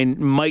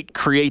O-line might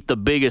create the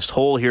biggest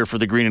hole here for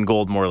the Green and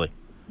Gold, Morley.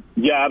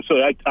 Yeah,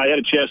 absolutely. I had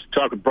a chance to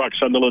talk with Brock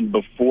Sunderland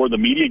before the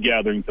media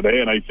gathering today,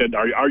 and I said,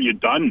 are you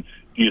done?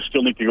 Do you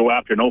still need to go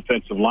after an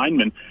offensive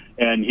lineman?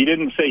 And he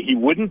didn't say he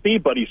wouldn't be,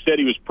 but he said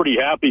he was pretty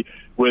happy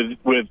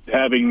with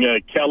having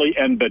Kelly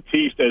and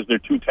Batiste as their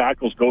 2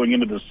 tackles going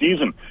into the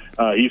season.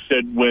 He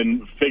said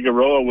when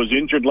Figueroa was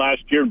injured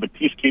last year and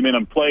Batiste came in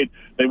and played,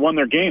 they won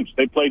their games.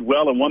 They played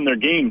well and won their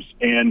games.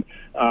 And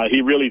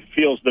he really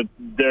feels that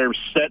they're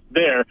set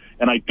there.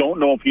 And I don't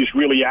know if he's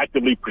really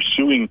actively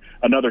pursuing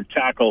another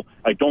tackle.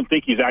 I don't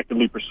think he's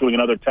actively pursuing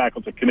another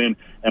tackle to come in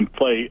and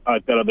play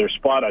at that other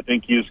spot. I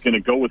think he's going to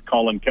go with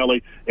Colin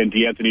Kelly and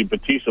D'Anthony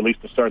Batiste at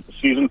least to start the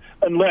season,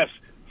 unless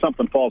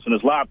something falls in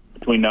his lap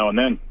between now and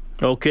then.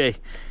 Okay.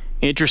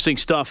 Interesting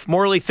stuff.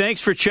 Morley,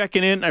 thanks for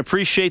checking in. I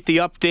appreciate the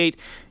update.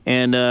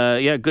 And,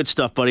 good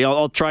stuff, buddy.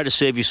 I'll try to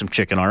save you some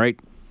chicken, all right?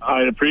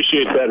 I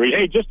appreciate that, Reed.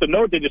 Hey, just a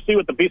note, did you see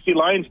what the BC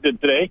Lions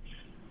did today?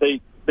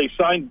 They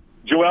signed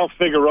Joel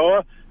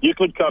Figueroa,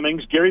 Euclid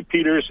Cummings, Gary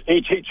Peters,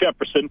 A.J.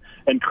 Jefferson,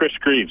 and Chris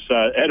Greaves.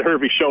 Ed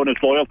Hervey showing his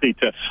loyalty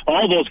to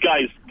all those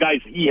guys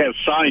he has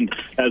signed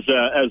as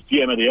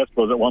GM of the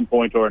Eskimos at one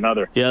point or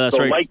another. Yeah, that's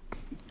right.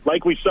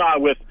 Like we saw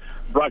with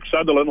Brock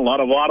Sunderland, a lot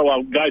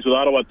of guys with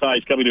Ottawa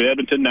ties coming to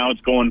Edmonton. Now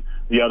it's going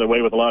the other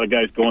way with a lot of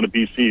guys going to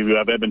BC who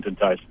have Edmonton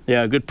ties.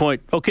 Yeah, good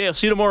point. Okay, I'll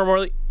see you tomorrow,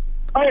 Morley.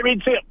 All right,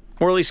 Reed, see you.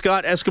 Morley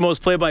Scott, Eskimos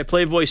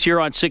play-by-play voice here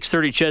on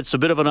 630 CHED. So a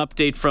bit of an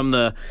update from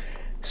the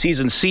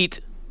season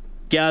seat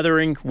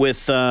gathering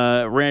with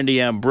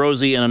Randy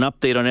Ambrosie and an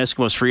update on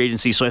Eskimos free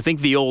agency. So I think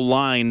the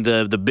O-line,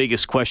 the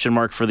biggest question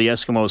mark for the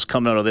Eskimos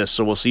coming out of this.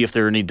 So we'll see if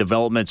there are any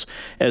developments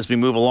as we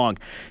move along.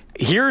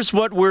 Here's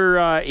what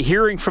we're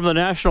hearing from the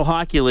National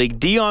Hockey League.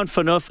 Dion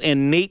Phaneuf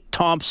and Nate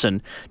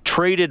Thompson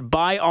traded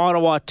by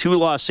Ottawa to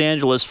Los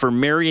Angeles for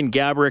Marion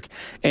Gaborik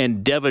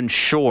and Devon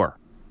Shore.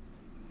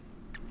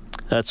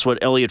 That's what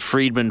Elliot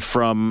Friedman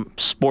from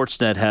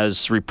Sportsnet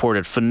has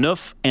reported.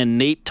 Phaneuf and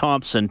Nate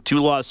Thompson to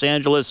Los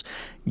Angeles.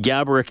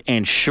 Gaborik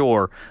and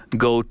Shore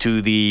go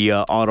to the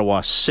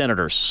Ottawa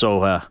Senators.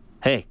 So,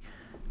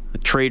 the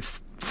trade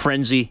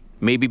frenzy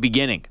may be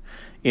beginning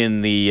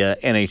in the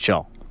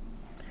NHL.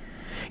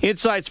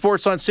 Inside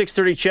Sports on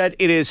 630 CHED.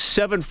 It is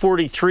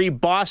 7:43.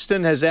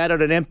 Boston has added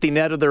an empty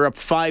netter. They're up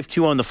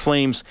 5-2 on the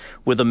Flames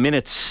with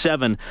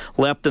 1:07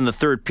 left in the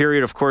third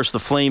period. Of course, the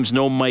Flames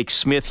know Mike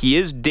Smith. He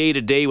is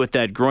day-to-day with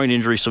that groin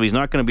injury, so he's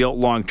not going to be out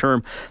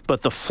long-term.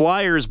 But the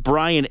Flyers,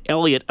 Brian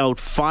Elliott, out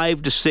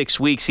 5 to 6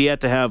 weeks. He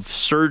had to have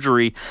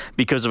surgery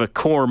because of a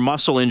core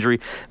muscle injury.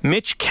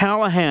 Mitch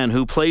Callahan,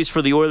 who plays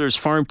for the Oilers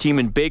farm team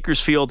in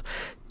Bakersfield,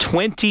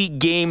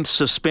 20-game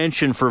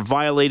suspension for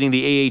violating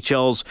the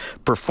AHL's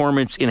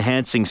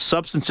performance-enhancing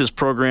substances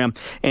program,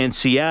 and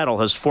Seattle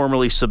has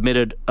formally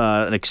submitted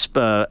an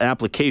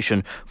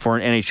application for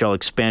an NHL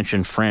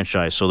expansion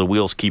franchise, so the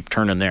wheels keep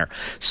turning there.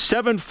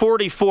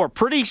 7:44,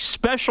 pretty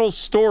special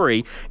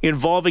story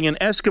involving an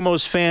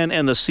Eskimos fan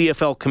and the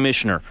CFL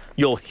commissioner.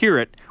 You'll hear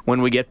it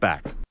when we get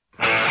back.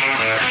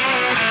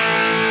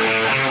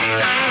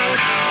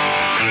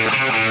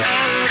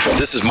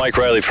 This is Mike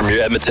Riley from your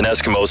Edmonton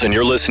Eskimos, and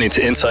you're listening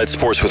to Inside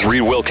Sports with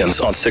Reed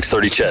Wilkins on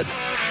 630 CHED.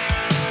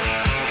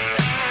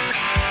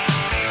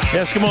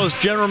 Eskimos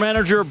general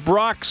manager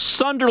Brock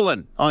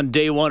Sunderland on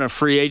day one of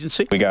free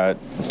agency. We got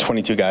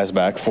 22 guys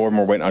back, 4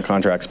 more waiting on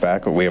contracts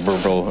back. We have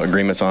verbal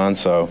agreements on,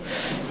 so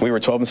we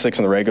were 12-6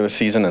 in the regular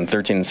season and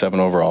 13-7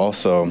 overall.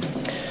 So,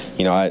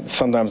 you know,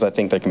 sometimes I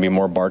think there can be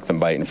more bark than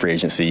bite in free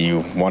agency.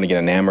 You want to get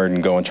enamored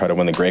and go and try to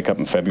win the Grey Cup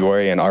in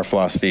February, and our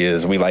philosophy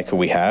is we like who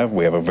we have.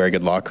 We have a very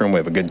good locker room. We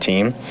have a good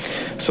team.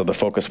 So the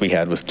focus we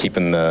had was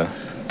keeping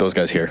those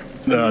guys here.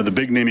 The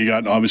big name you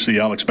got, obviously,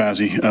 Alex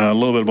Bazzi. A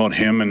little bit about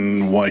him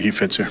and why he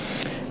fits here.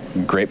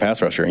 Great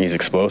pass rusher. He's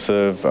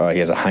explosive. He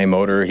has a high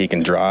motor. He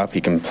can drop.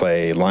 He can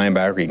play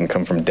linebacker. He can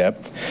come from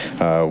depth.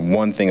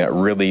 One thing that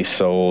really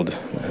sold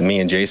me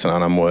and Jason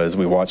on him was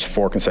we watched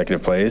 4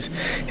 consecutive plays,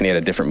 and he had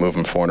a different move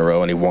in 4 in a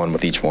row, and he won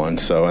with each one.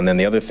 So, and then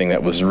the other thing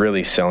that was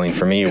really selling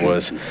for me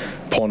was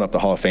pulling up the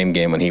Hall of Fame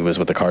game when he was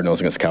with the Cardinals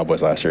against the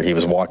Cowboys last year. He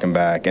was walking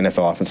back,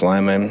 NFL offensive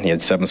lineman. He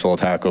had 7 solo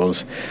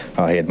tackles.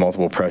 He had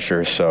multiple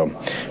pressures. So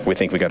we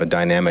think we got a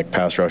dynamic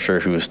pass rusher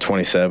who's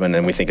 27,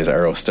 and we think his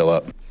arrow's still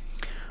up.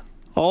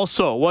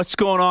 Also, what's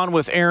going on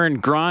with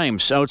Aaron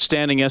Grimes,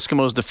 outstanding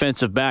Eskimos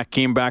defensive back,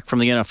 came back from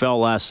the NFL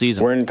last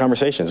season? We're in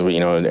conversations.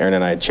 Aaron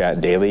and I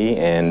chat daily,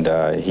 and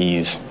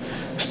he's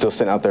still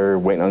sitting out there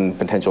waiting on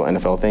potential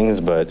NFL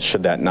things, but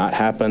should that not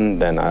happen,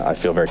 then I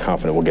feel very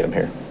confident we'll get him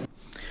here.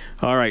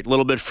 All right, a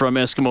little bit from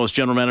Eskimos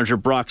general manager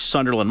Brock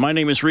Sunderland. My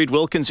name is Reed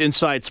Wilkins,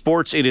 Inside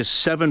Sports. It is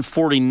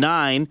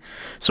 7:49.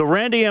 So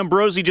Randy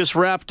Ambrosie just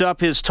wrapped up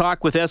his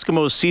talk with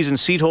Eskimos season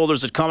seat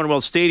holders at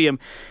Commonwealth Stadium.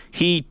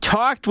 He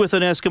talked with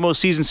an Eskimo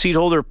season seat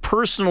holder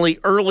personally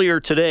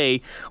earlier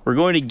today. We're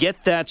going to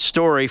get that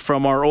story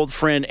from our old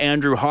friend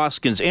Andrew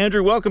Hoskins.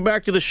 Andrew, welcome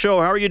back to the show.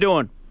 How are you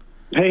doing?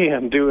 Hey,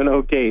 I'm doing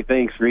okay.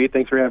 Thanks, Reed.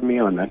 Thanks for having me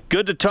on, man.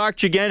 Good to talk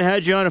to you again.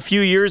 Had you on a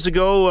few years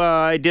ago.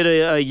 I did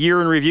a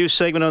year in review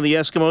segment on the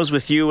Eskimos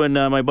with you and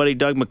my buddy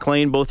Doug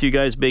McLean, both you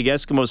guys big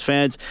Eskimos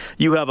fans.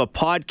 You have a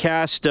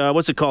podcast.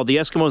 What's it called? The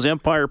Eskimos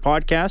Empire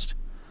Podcast?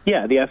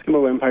 Yeah, the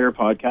Eskimo Empire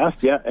Podcast,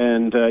 yeah.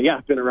 And,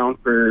 I've been around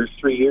for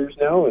 3 years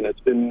now, and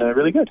it's been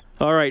really good.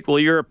 All right. Well,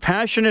 you're a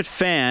passionate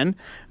fan,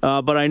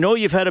 but I know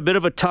you've had a bit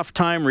of a tough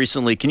time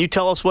recently. Can you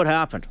tell us what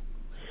happened?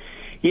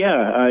 Yeah,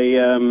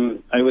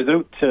 I was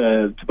out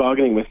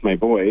tobogganing with my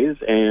boys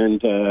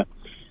and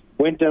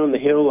went down the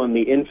hill on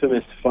the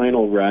infamous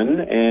final run,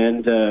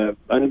 and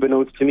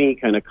unbeknownst to me,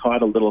 kind of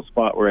caught a little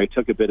spot where I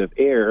took a bit of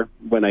air.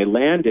 When I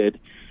landed,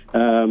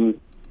 kind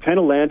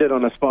of landed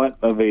on a spot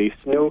of a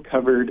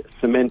snow-covered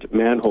cement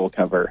manhole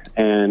cover,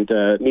 and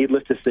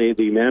needless to say,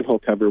 the manhole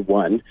cover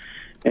won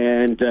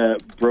and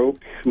broke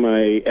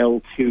my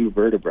L2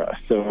 vertebra.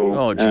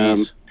 So,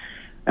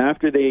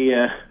 after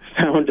they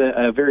found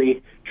a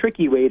very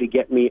tricky way to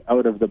get me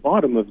out of the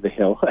bottom of the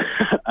hill,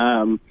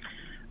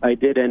 I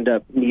did end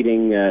up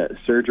needing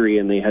surgery,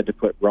 and they had to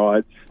put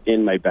rods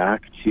in my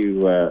back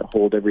to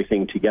hold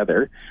everything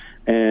together.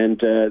 And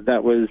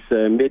that was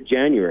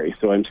mid-January,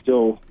 so I'm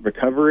still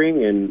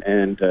recovering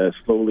and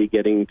slowly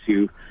getting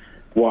to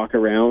walk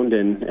around,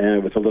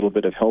 and with a little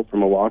bit of help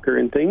from a walker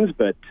and things,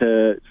 but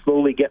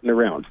slowly getting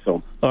around.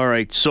 So. All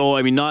right. So,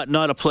 I mean,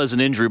 not a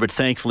pleasant injury, but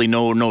thankfully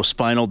no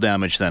spinal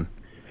damage then.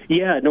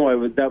 Yeah,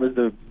 no, that was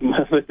the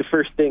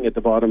first thing at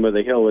the bottom of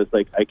the hill is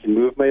like I can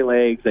move my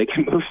legs, I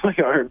can move my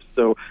arms,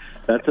 so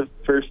that's a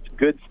first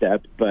good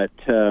step. But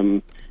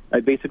I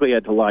basically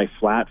had to lie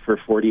flat for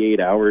 48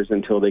 hours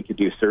until they could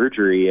do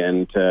surgery,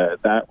 and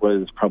that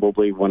was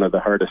probably one of the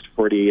hardest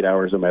 48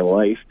 hours of my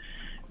life.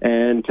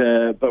 And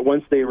but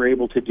once they were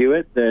able to do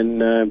it,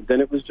 then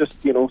it was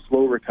just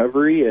slow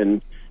recovery,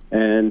 and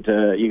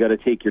you got to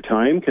take your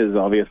time because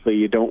obviously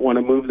you don't want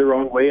to move the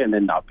wrong way and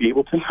then not be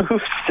able to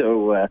move.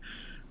 So.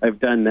 I've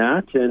done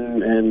that,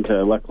 and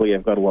luckily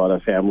I've got a lot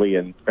of family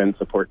and friend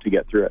support to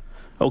get through it.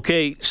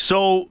 Okay,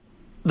 so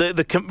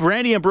the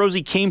Randy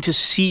Ambrosie came to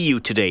see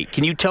you today.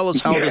 Can you tell us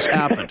how this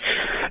happened?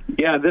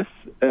 Yeah,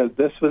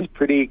 this was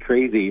pretty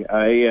crazy.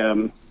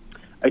 I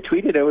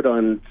tweeted out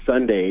on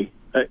Sunday,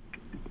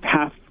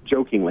 half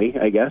jokingly,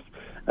 I guess.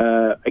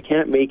 I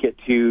can't make it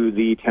to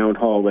the town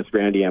hall with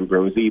Randy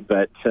Ambrosie,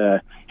 but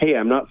hey,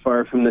 I'm not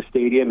far from the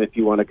stadium. If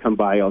you want to come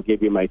by, I'll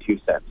give you my 2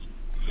 cents.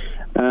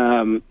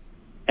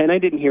 And I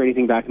didn't hear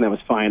anything back, and that was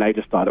fine. I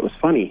just thought it was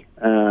funny.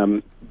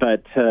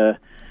 But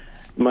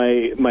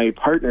my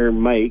partner,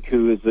 Mike,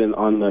 who is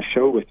on the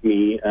show with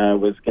me,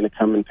 was going to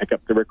come and pick up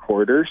the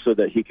recorder so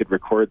that he could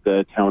record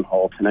the town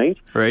hall tonight.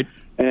 Right.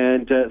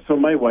 And so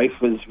my wife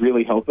was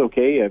really helpful.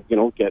 Okay,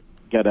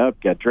 get up,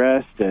 get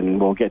dressed, and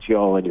we'll get you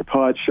all in your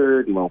pod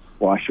shirt, and we'll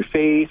wash your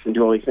face and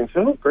do all these things.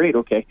 So, great,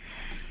 okay.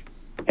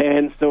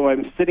 And so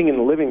I'm sitting in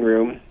the living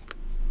room,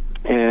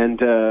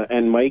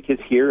 and Mike is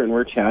here, and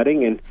we're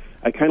chatting, and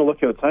I kind of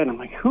look outside, and I'm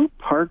like, who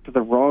parked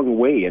the wrong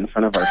way in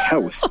front of our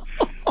house?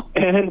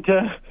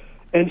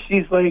 and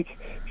she's like,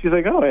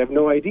 oh, I have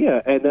no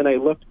idea. And then I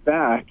looked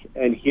back,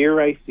 and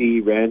here I see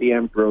Randy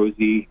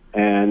Ambrosie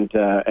and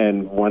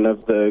one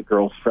of the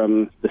girls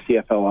from the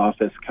CFL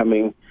office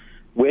coming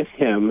with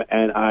him,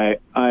 and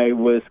I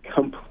was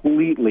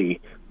completely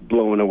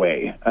blown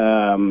away.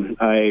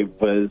 I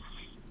was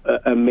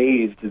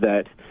amazed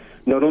that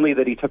not only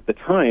that he took the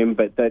time,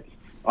 but that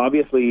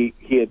obviously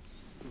he had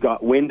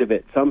got wind of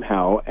it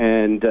somehow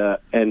and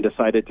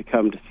decided to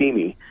come to see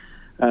me.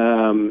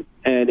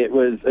 And it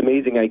was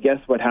amazing. I guess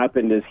what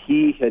happened is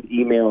he had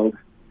emailed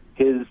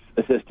his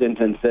assistant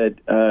and said,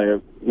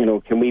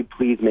 can we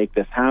please make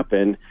this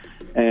happen?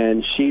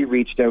 And she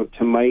reached out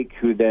to Mike,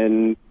 who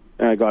then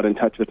got in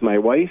touch with my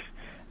wife,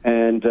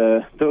 and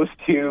those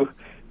two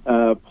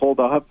pulled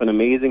off an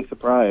amazing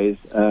surprise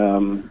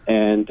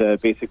and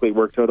basically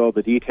worked out all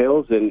the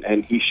details.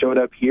 And he showed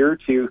up here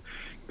to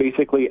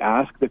basically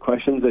ask the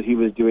questions that he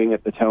was doing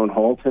at the town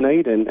hall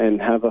tonight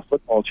and have a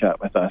football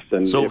chat with us.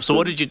 And so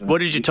what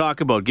did you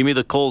talk about? Give me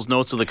the Coles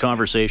notes of the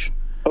conversation.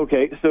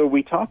 Okay, so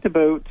we talked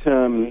about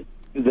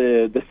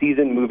the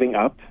season moving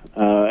up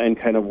and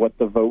kind of what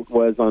the vote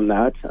was on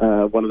that.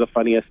 One of the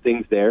funniest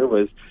things there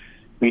was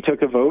we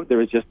took a vote. There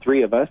was just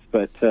three of us,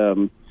 but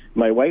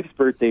my wife's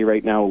birthday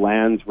right now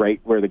lands right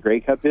where the Grey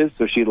Cup is,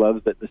 so she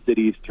loves that the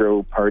cities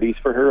throw parties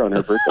for her on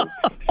her birthday.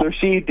 So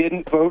she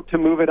didn't vote to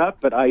move it up,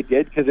 but I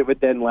did because it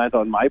would then land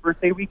on my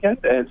birthday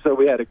weekend, and so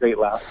we had a great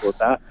laugh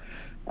about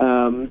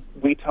that.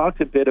 We talked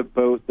a bit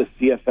about the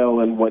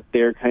CFL and what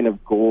their kind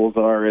of goals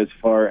are as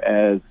far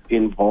as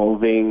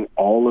involving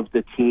all of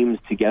the teams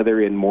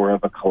together in more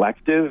of a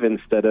collective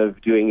instead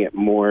of doing it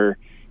more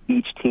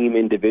each team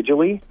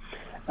individually.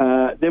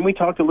 Then we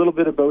talked a little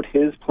bit about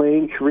his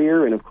playing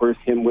career and, of course,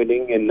 him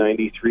winning in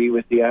 '93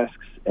 with the Esks.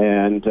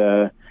 And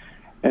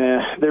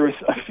there was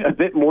a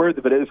bit more,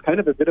 but it was kind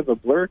of a bit of a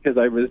blur because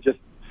I was just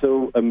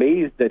so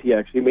amazed that he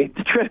actually made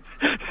the trip.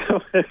 So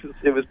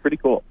it was pretty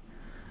cool.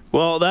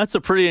 Well, that's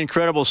a pretty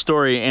incredible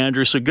story,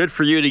 Andrew. So good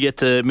for you to get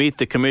to meet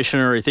the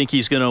commissioner. I think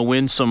he's going to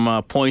win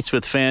some points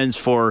with fans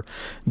for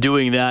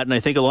doing that. And I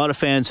think a lot of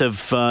fans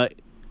have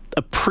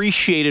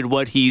appreciated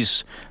what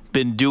he's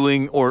been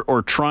doing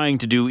or trying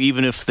to do,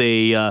 even if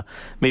they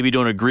maybe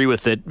don't agree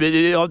with it.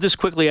 I'll just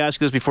quickly ask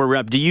this before we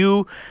wrap. Do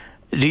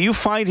you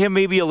find him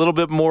maybe a little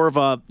bit more of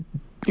a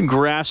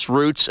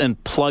grassroots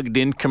and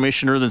plugged-in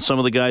commissioner than some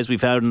of the guys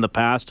we've had in the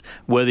past,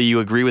 whether you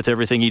agree with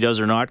everything he does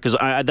or not? Because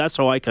that's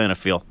how I kind of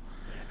feel.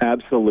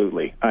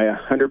 Absolutely. I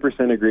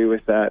 100% agree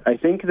with that. I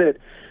think that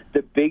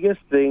the biggest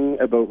thing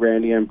about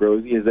Randy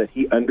Ambrosie is that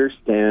he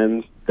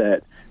understands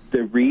that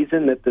the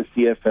reason that the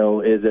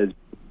CFL is as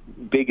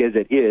big as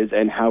it is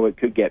and how it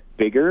could get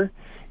bigger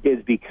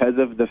is because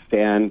of the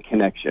fan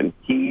connection.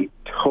 He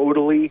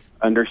totally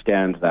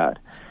understands that.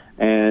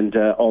 And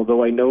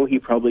although I know he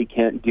probably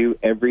can't do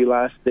every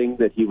last thing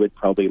that he would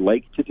probably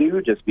like to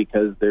do just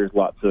because there's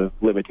lots of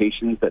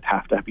limitations that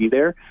have to be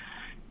there,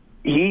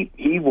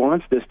 he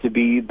wants this to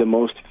be the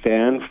most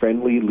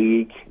fan-friendly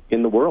league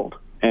in the world.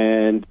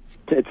 And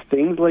it's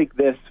things like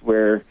this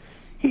where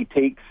he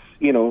takes,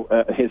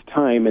 his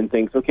time and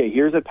thinks, okay,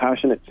 here's a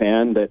passionate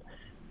fan that,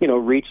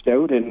 reached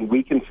out, and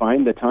we can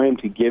find the time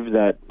to give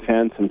that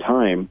fan some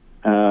time.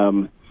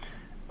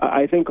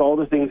 I think all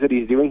the things that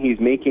he's doing, he's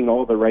making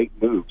all the right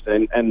moves.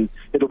 And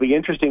it'll be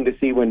interesting to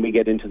see when we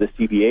get into the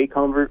CBA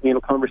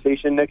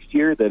conversation next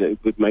year that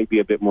it might be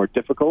a bit more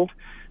difficult.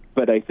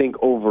 But I think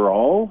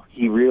overall,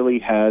 he really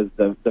has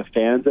the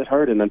fans at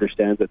heart and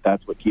understands that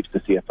that's what keeps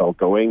the CFL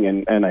going,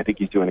 and I think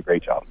he's doing a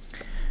great job.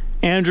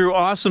 Andrew,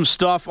 awesome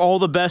stuff. All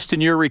the best in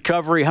your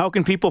recovery. How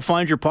can people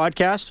find your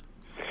podcast?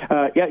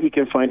 You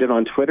can find it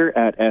on Twitter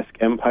at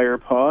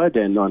EskEmpirePod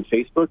and on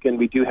Facebook. And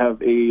we do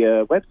have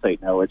a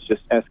website now. It's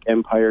just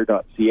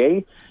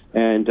eskempire.ca.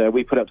 And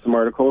we put up some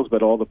articles,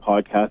 but all the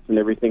podcasts and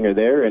everything are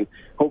there. And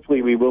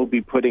hopefully we will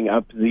be putting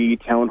up the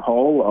town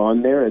hall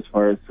on there as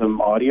far as some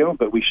audio.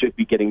 But we should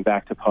be getting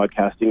back to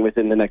podcasting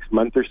within the next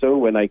month or so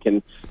when I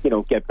can,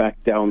 get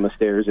back down the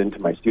stairs into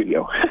my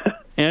studio.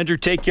 Andrew,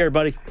 take care,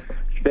 buddy.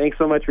 Thanks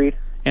so much, Reed.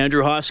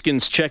 Andrew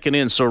Hoskins checking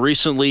in. So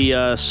recently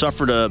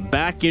suffered a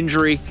back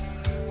injury,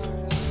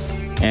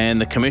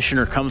 and the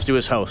commissioner comes to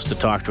his house to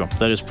talk to him.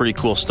 That is pretty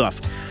cool stuff.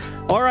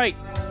 All right.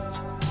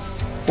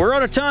 We're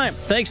out of time.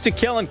 Thanks to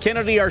Kellen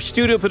Kennedy, our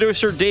studio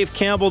producer, Dave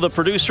Campbell, the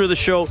producer of the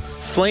show.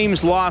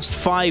 Flames lost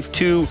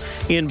 5-2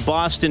 in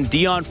Boston.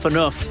 Dion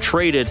Phaneuf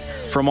traded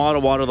from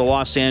Ottawa to the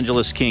Los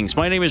Angeles Kings.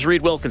 My name is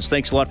Reed Wilkins.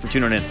 Thanks a lot for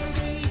tuning in.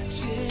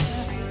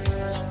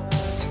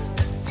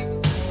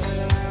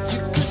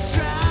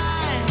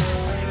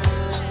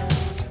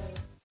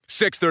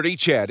 .630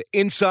 CHED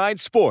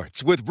Inside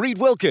Sports with Reed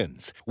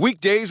Wilkins.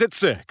 Weekdays at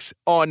 6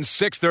 on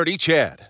 630 CHED.